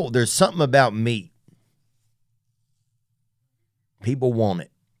to, there's something about meat. People want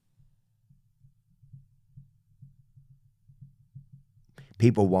it.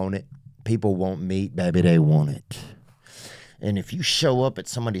 People want it. People want meat, baby. They want it. And if you show up at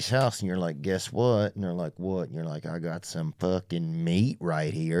somebody's house and you're like, guess what? And they're like, what? And you're like, I got some fucking meat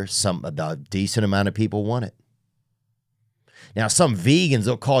right here. A decent amount of people want it. Now, some vegans,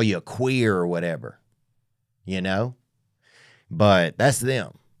 they'll call you a queer or whatever, but that's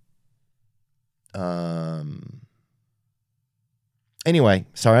them. Anyway,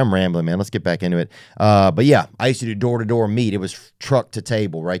 sorry, I'm rambling, man. Let's get back into it. But yeah, I used to do door-to-door meat. It was truck to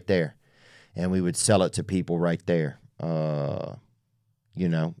table right there. And we would sell it to people right there. It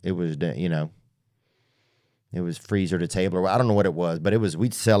was freezer to table, or I don't know what it was, but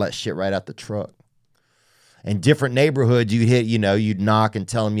we'd sell that shit right out the truck. And different neighborhoods you'd hit, you'd knock and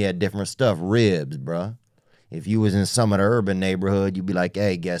tell them you had different stuff. Ribs, bruh. If you was in some of the urban neighborhood, you'd be like,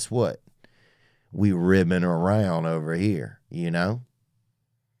 hey, guess what? We ribbing around over here,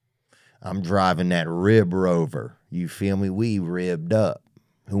 I'm driving that rib rover. You feel me? We ribbed up.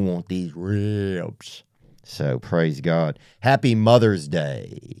 Who want these ribs? So praise God. Happy Mother's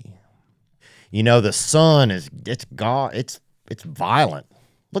Day. The sun it's violent.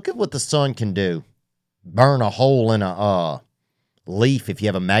 Look at what the sun can do. Burn a hole in a leaf if you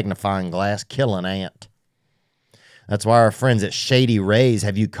have a magnifying glass, kill an ant. That's why our friends at Shady Rays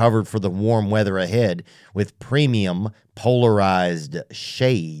have you covered for the warm weather ahead with premium polarized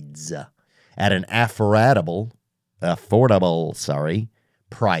shades at an affordable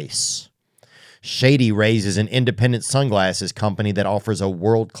price. Shady Rays is an independent sunglasses company that offers a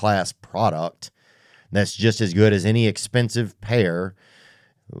world-class product that's just as good as any expensive pair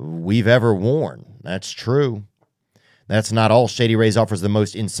we've ever worn. That's true. That's not all. Shady Rays offers the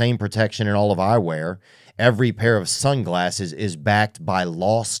most insane protection in all of eyewear. Every pair of sunglasses is backed by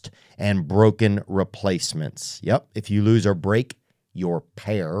lost and broken replacements. Yep, if you lose or break your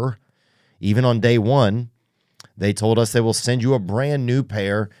pair, even on day one, they told us they will send you a brand new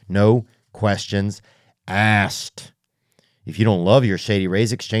pair, no questions asked. If you don't love your Shady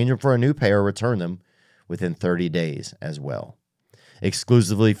Rays, exchange them for a new pair or return them within 30 days as well.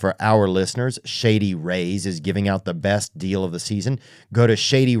 Exclusively for our listeners, Shady Rays is giving out the best deal of the season. Go to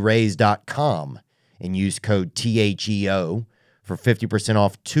shadyrays.com and use code THEO for 50%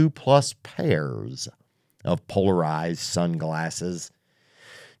 off 2+ pairs of polarized sunglasses.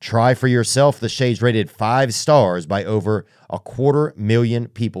 Try for yourself the shades rated 5 stars by over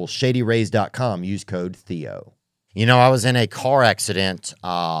 250,000 people. ShadyRays.com. Use code Theo. I was in a car accident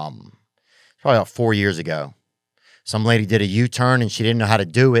probably about 4 years ago. Some lady did a U-turn and she didn't know how to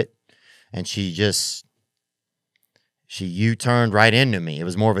do it. And she just She U-turned right into me. It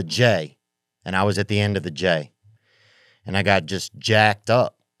was more of a J, and I was at the end of the J. And I got just jacked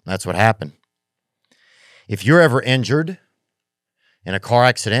up. That's what happened. If you're ever injured in a car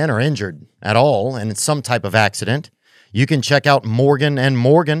accident or injured at all, and it's some type of accident, you can check out Morgan &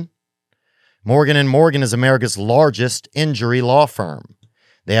 Morgan. Morgan & Morgan is America's largest injury law firm.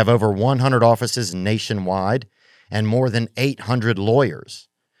 They have over 100 offices nationwide and more than 800 lawyers.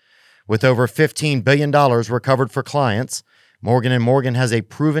 With over $15 billion recovered for clients, Morgan & Morgan has a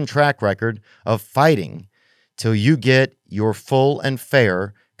proven track record of fighting till you get your full and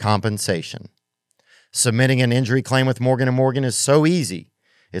fair compensation. Submitting an injury claim with Morgan & Morgan is so easy.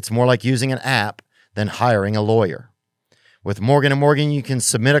 It's more like using an app than hiring a lawyer. With Morgan & Morgan, you can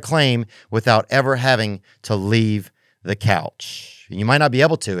submit a claim without ever having to leave the couch. You might not be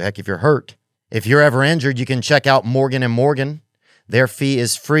able to, heck, if you're hurt. If you're ever injured, you can check out Morgan & Morgan. Their fee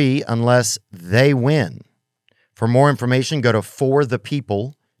is free unless they win. For more information, go to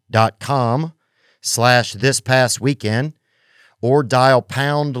forthepeople.com/thispastweekend or dial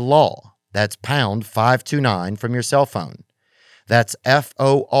pound law. That's pound 529 from your cell phone. That's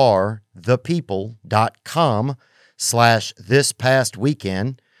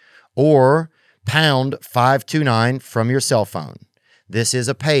forthepeople.com/thispastweekend or pound 529 from your cell phone. This is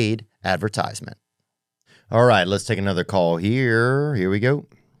a paid advertisement. All right, let's take another call here. Here we go.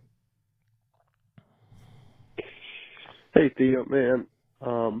 Hey, Theo, man.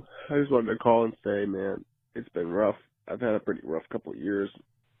 I just wanted to call and say, man, it's been rough. I've had a pretty rough couple of years,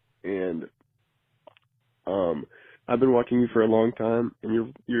 and I've been watching you for a long time,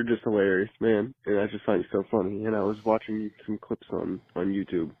 and you're just hilarious, man. And I just find you so funny. And I was watching some clips on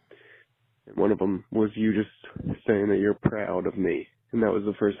YouTube, and one of them was you just saying that you're proud of me, and that was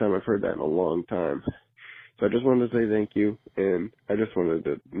the first time I've heard that in a long time. So I just wanted to say thank you, and I just wanted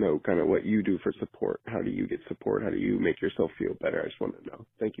to know kind of what you do for support. How do you get support? How do you make yourself feel better? I just wanted to know.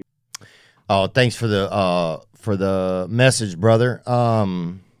 Thank you. Oh, thanks for the message, brother.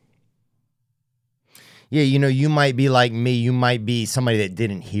 Yeah, you might be like me. You might be somebody that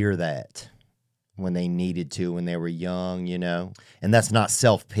didn't hear that when they needed to, when they were young, And that's not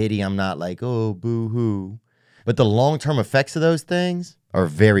self-pity. I'm not like, oh, boo-hoo. But the long-term effects of those things are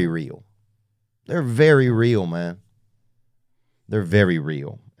very real. They're very real, man. They're very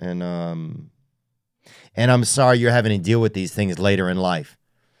real. And I'm sorry you're having to deal with these things later in life.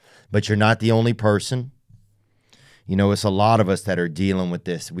 But you're not the only person. It's a lot of us that are dealing with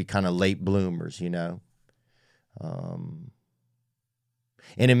this. We kind of late bloomers, And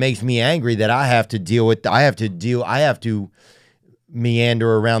it makes me angry that I have to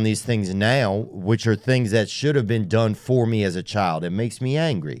meander around these things now, which are things that should have been done for me as a child. It makes me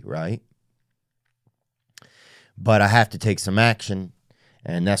angry, right? But I have to take some action,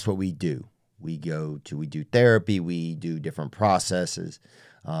 and that's what we do. We do therapy, we do different processes.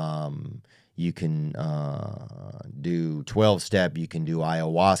 You can do 12-step, you can do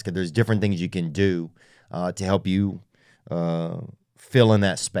ayahuasca. There's different things you can do to help you fill in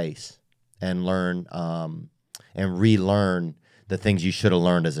that space and learn and relearn the things you should have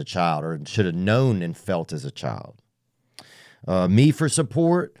learned as a child or should have known and felt as a child. Me for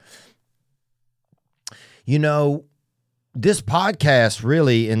support, this podcast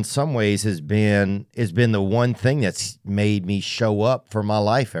really in some ways has been the one thing that's made me show up for my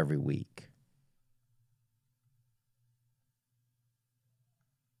life every week.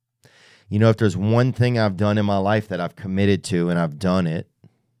 If there's one thing I've done in my life that I've committed to and I've done it,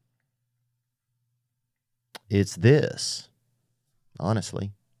 it's this,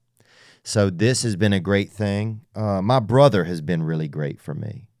 honestly. So this has been a great thing. My brother has been really great for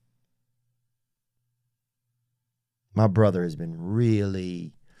me. My brother has been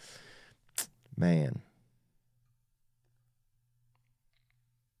really, man.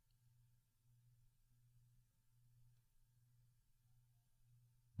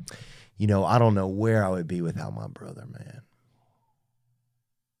 I don't know where I would be without my brother, man.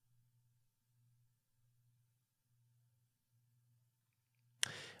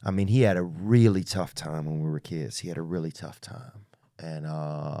 I mean, he had a really tough time when we were kids. He had a really tough time. And,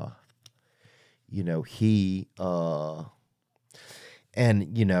 he, and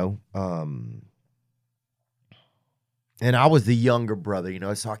I was the younger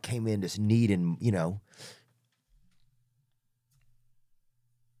brother, so I came in just needing,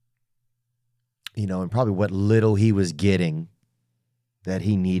 and probably what little he was getting that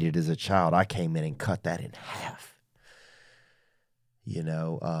he needed as a child, I came in and cut that in half.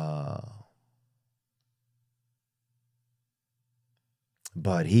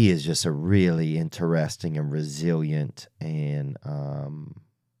 But he is just a really interesting and resilient and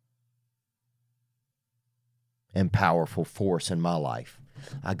and powerful force in my life.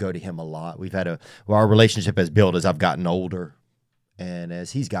 I go to him a lot. Our relationship has built as I've gotten older, and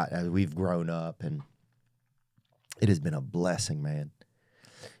as we've grown up, and it has been a blessing, man.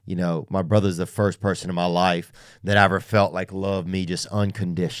 You know, my brother's the first person in my life that I ever felt like loved me just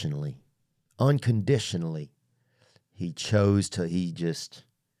unconditionally. Unconditionally. He chose that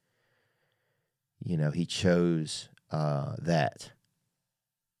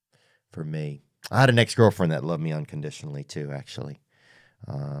for me. I had an ex-girlfriend that loved me unconditionally too, actually.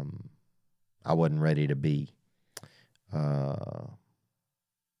 I wasn't ready to be a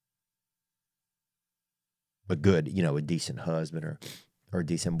decent husband or a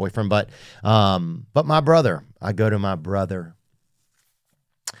decent boyfriend. But my brother, I go to my brother.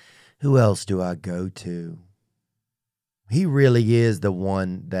 Who else do I go to? He really is the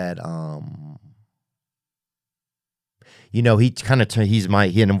one that,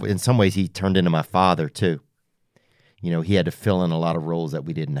 in some ways he turned into my father too. You know, he had to fill in a lot of roles that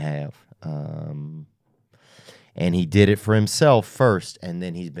we didn't have. And he did it for himself first, and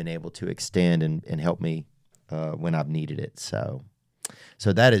then he's been able to extend and help me when I've needed it. So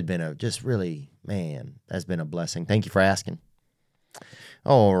that has been that's been a blessing. Thank you for asking.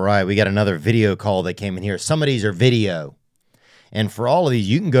 All right, we got another video call that came in here. Some of these are video. And for all of these,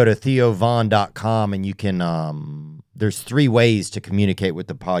 you can go to theovon.com and you can, there's 3 ways to communicate with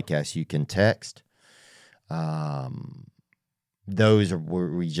the podcast. You can text. Those are where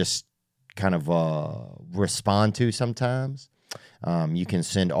we just kind of respond to sometimes. You can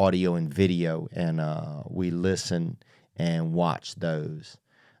send audio and video, and we listen and watch those.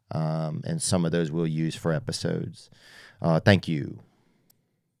 And some of those we'll use for episodes. Thank you.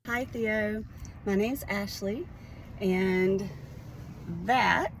 Hi, Theo. My name's Ashley, and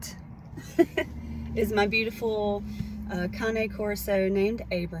that is my beautiful Cane Corso named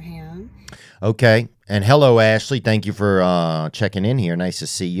Abraham. Okay. And hello, Ashley. Thank you for checking in here. Nice to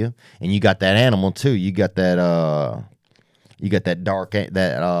see you. And you got that animal too. You got that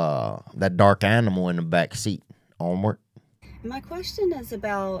that dark animal in the back seat. Onward. My question is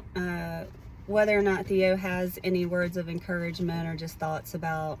about whether or not Theo has any words of encouragement or just thoughts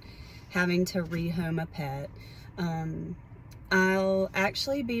about having to rehome a pet. I'll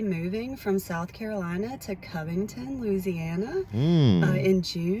actually be moving from South Carolina to Covington, Louisiana in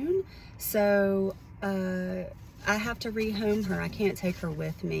June. So I have to rehome her. I can't take her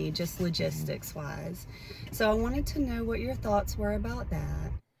with me, just logistics wise. So I wanted to know what your thoughts were about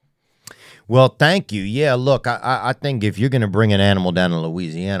that. Well, thank you. Yeah, look, I think if you're going to bring an animal down to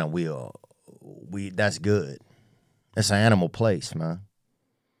Louisiana, that's good. It's an animal place, man.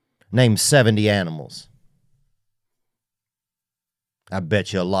 Name 70 animals. I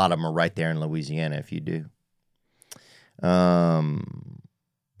bet you a lot of them are right there in Louisiana if you do.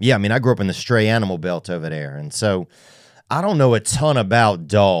 Yeah, I mean, I grew up in the stray animal belt over there. And so I don't know a ton about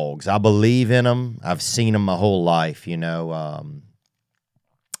dogs. I believe in them. I've seen them my whole life,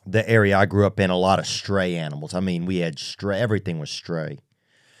 the area I grew up in, a lot of stray animals. I mean, we had everything was stray.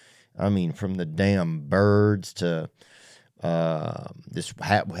 I mean, from the damn birds to this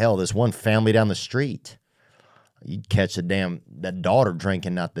one family down the street. You'd catch that daughter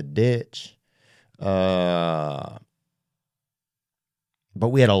drinking out the ditch. But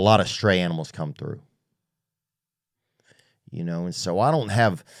we had a lot of stray animals come through. And so I don't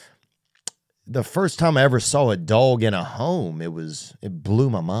have... The first time I ever saw a dog in a home, it blew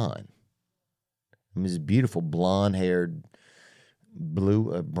my mind. It was a beautiful blonde-haired,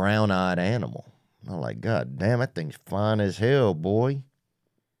 brown-eyed animal. I'm like, God damn, that thing's fine as hell, boy.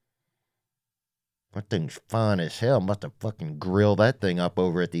 That thing's fine as hell. Must have fucking grilled that thing up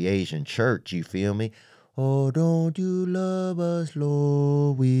over at the Asian church, you feel me? Oh, don't you love us,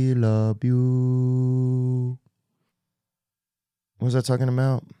 Lord, we love you. What was I talking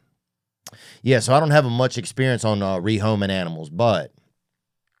about? Yeah, so I don't have much experience on rehoming animals, but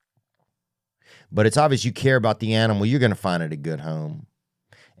it's obvious you care about the animal. You're going to find it a good home.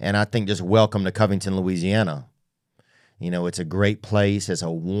 And I think just welcome to Covington, Louisiana. It's a great place. It's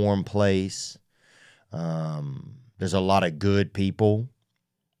a warm place. There's a lot of good people.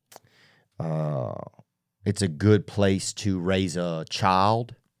 It's a good place to raise a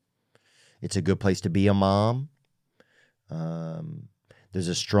child. It's a good place to be a mom. There's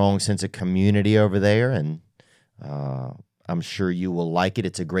a strong sense of community over there, and I'm sure you will like it.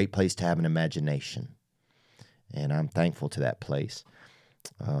 It's a great place to have an imagination, and I'm thankful to that place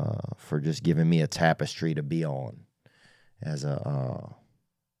for just giving me a tapestry to be on as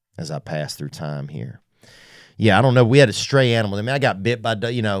I pass through time here. Yeah, I don't know. We had a stray animal. I mean, I got bit by,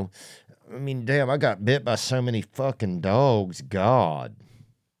 I got bit by so many fucking dogs. God.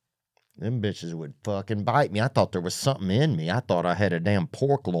 Them bitches would fucking bite me. I thought there was something in me. I thought I had a damn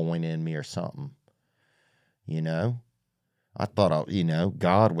pork loin in me or something. You know? I thought,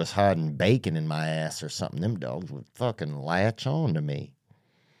 God was hiding bacon in my ass or something. Them dogs would fucking latch on to me.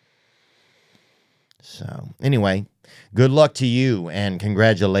 So, anyway, good luck to you and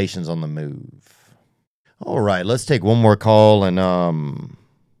congratulations on the move. All right, let's take one more call and,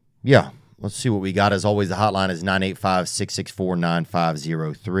 let's see what we got. As always, the hotline is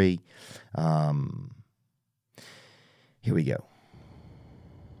 985-664-9503. Here we go.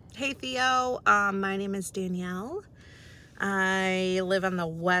 Hey, Theo. My name is Danielle. I live on the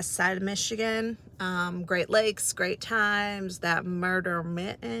west side of Michigan. Great Lakes, great times, that murder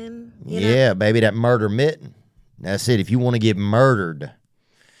mitten. Yeah, baby, that murder mitten. That's it. If you want to get murdered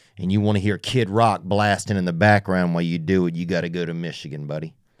and you want to hear Kid Rock blasting in the background while you do it, you got to go to Michigan,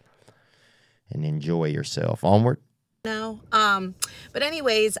 buddy, and enjoy yourself. Onward. No. But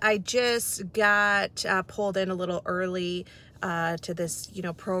anyways, I just got pulled in a little early to this,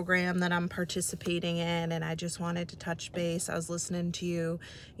 program that I'm participating in, and I just wanted to touch base. I was listening to you,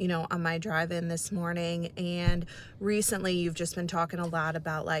 on my drive-in this morning, and recently you've just been talking a lot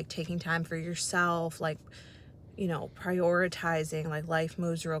about like taking time for yourself, like, prioritizing, like life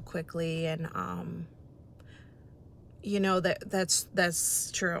moves real quickly, and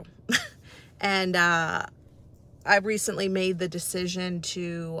that's true. And I recently made the decision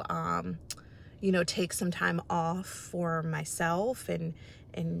to take some time off for myself and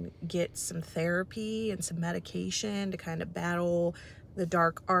get some therapy and some medication to kind of battle the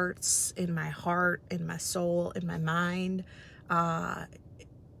dark arts in my heart, in my soul, in my mind.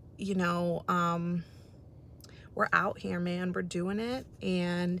 We're out here, man. We're doing it.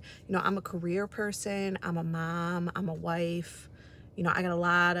 And, I'm a career person. I'm a mom. I'm a wife. I got a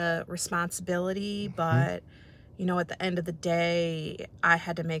lot of responsibility, but, at the end of the day, I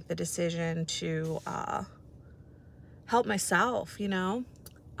had to make the decision to help myself,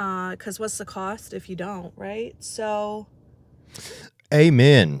 because what's the cost if you don't, right? So.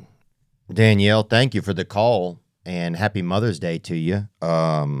 Amen. Danielle, thank you for the call and happy Mother's Day to you.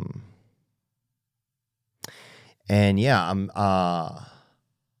 And yeah,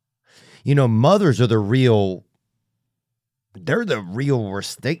 mothers are the real, they're the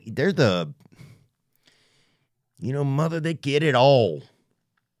mother, they get it all.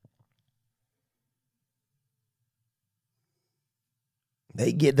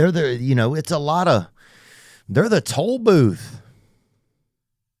 They're the toll booth.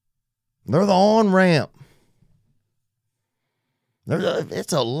 They're the on-ramp.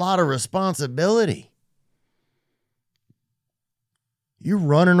 It's a lot of responsibility. You're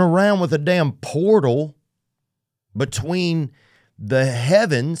running around with a damn portal between the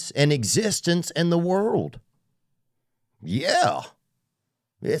heavens and existence and the world. Yeah.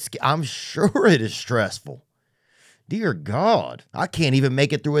 I'm sure it is stressful. Dear God, I can't even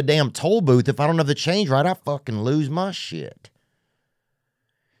make it through a damn toll booth if I don't have the change right. I fucking lose my shit.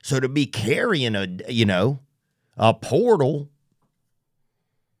 So to be carrying a portal,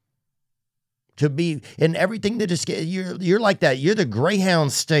 to be in everything that is, you're like that. You're the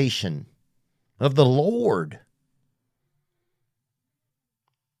Greyhound station of the Lord.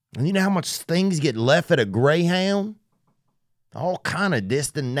 And you know how much things get left at a Greyhound? All kind of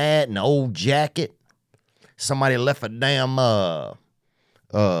this and that, an old jacket. Somebody left a damn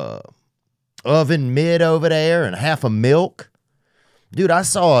oven mitt over there and half a milk. Dude, I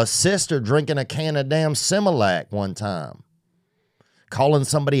saw a sister drinking a can of damn Similac one time. Calling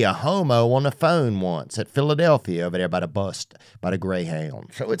somebody a homo on the phone once at Philadelphia over there by the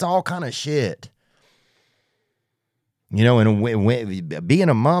Greyhound. So it's all kind of shit. And being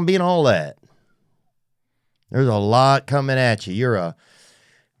a mom, being all that. There's a lot coming at you.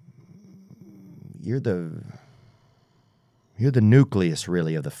 You're the nucleus,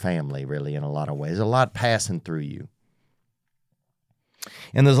 really, of the family, really, in a lot of ways. There's a lot passing through you.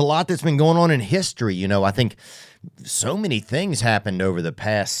 And there's a lot that's been going on in history. I think so many things happened over the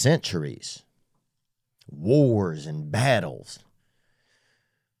past centuries. Wars and battles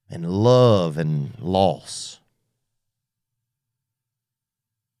and love and loss.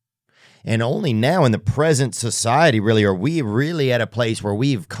 And only now in the present society, really, are we really at a place where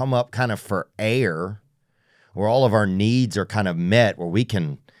we've come up kind of for air, where all of our needs are kind of met, where we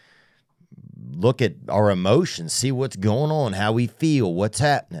can look at our emotions, see what's going on, how we feel, what's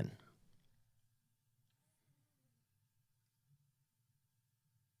happening.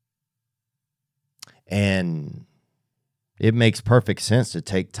 And it makes perfect sense to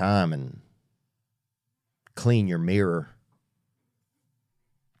take time and clean your mirror.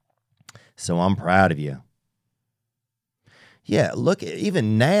 So I'm proud of you. Yeah, look,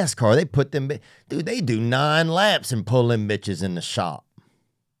 even NASCAR, they put them, dude, they do 9 laps and pull them bitches in the shop.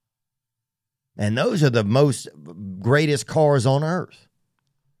 And those are the most greatest cars on earth.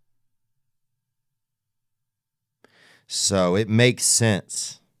 So it makes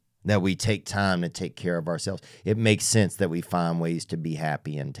sense that we take time to take care of ourselves. It makes sense that we find ways to be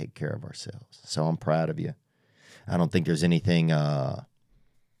happy and take care of ourselves. So I'm proud of you. I don't think there's anything,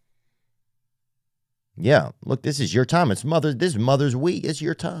 yeah, look, this is your time. This is Mother's Week. It's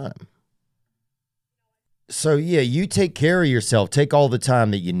your time. So yeah, you take care of yourself. Take all the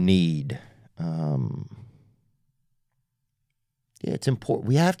time that you need. Yeah, it's important.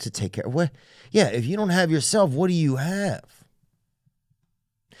 We have to take care. What? Yeah, if you don't have yourself, what do you have?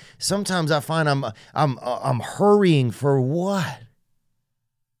 Sometimes I find I'm hurrying for what?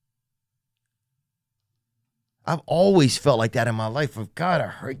 I've always felt like that in my life. I've got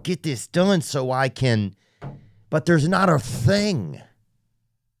to get this done so I can. But there's not a thing.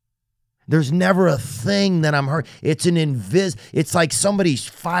 There's never a thing that I'm hurt. It's it's like somebody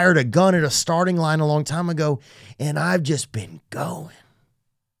fired a gun at a starting line a long time ago, and I've just been going.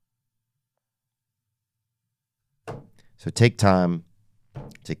 So take time,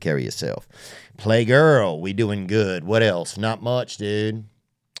 take care of yourself. Playgirl, we doing good. What else? Not much, dude.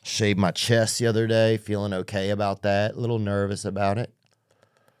 Shaved my chest the other day, feeling okay about that. A little nervous about it.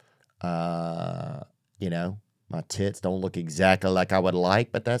 You know, my tits don't look exactly like I would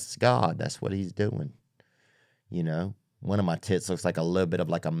like, but that's God. That's what he's doing. You know, one of my tits looks like a little bit of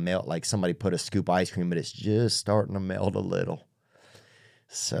like a melt, like somebody put a scoop of ice cream, but it's just starting to melt a little.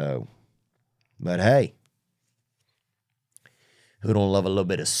 So, but hey, who don't love a little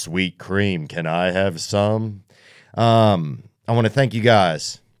bit of sweet cream? Can I have some? I want to thank you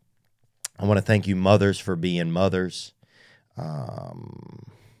guys. I want to thank you mothers for being mothers.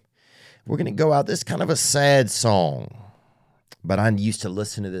 We're going to go out. This is kind of a sad song, but I used to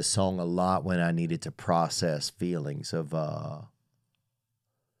listen to this song a lot when I needed to process feelings of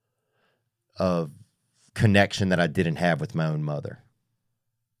connection that I didn't have with my own mother.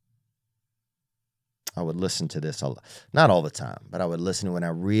 I would listen to this, not all the time, but I would listen to when I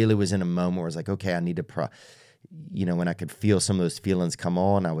really was in a moment where I was like, okay, I need to, when I could feel some of those feelings come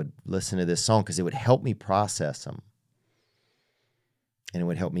on, I would listen to this song because it would help me process them. And it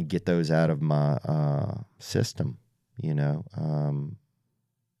would help me get those out of my system,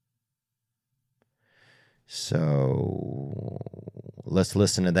 So let's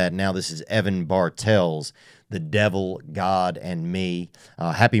listen to that now. This is Evan Bartels, The Devil, God, and Me.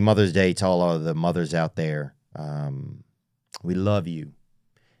 Happy Mother's Day to all of the mothers out there. We love you,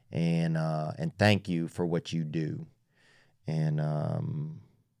 and thank you for what you do. And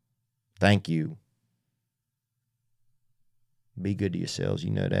thank you. Be good to yourselves. You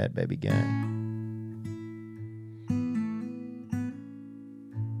know that, baby gang.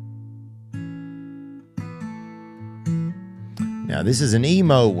 Now, this is an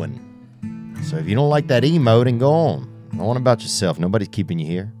emo one. So if you don't like that emo, then go on. Go on about yourself. Nobody's keeping you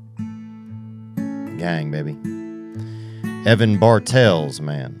here. Gang, baby. Evan Bartels,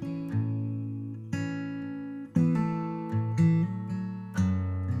 man.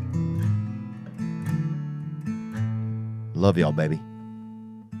 Love y'all, baby.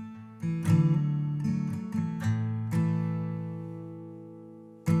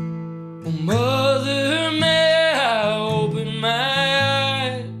 Mother, may I open my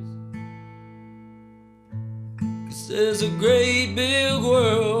eyes? 'Cause there's a great big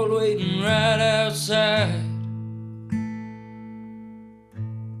world waiting right outside.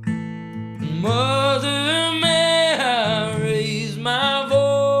 Mother, may I raise my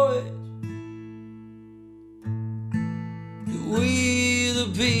voice? Do we the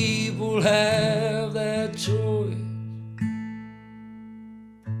people have that choice?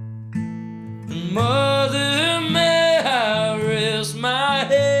 And Mother, may I rest my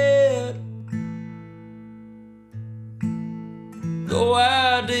head? Though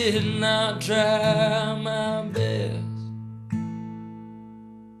I did not try my best.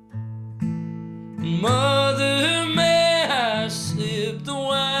 Mother, may I sip the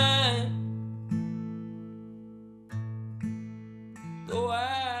wine?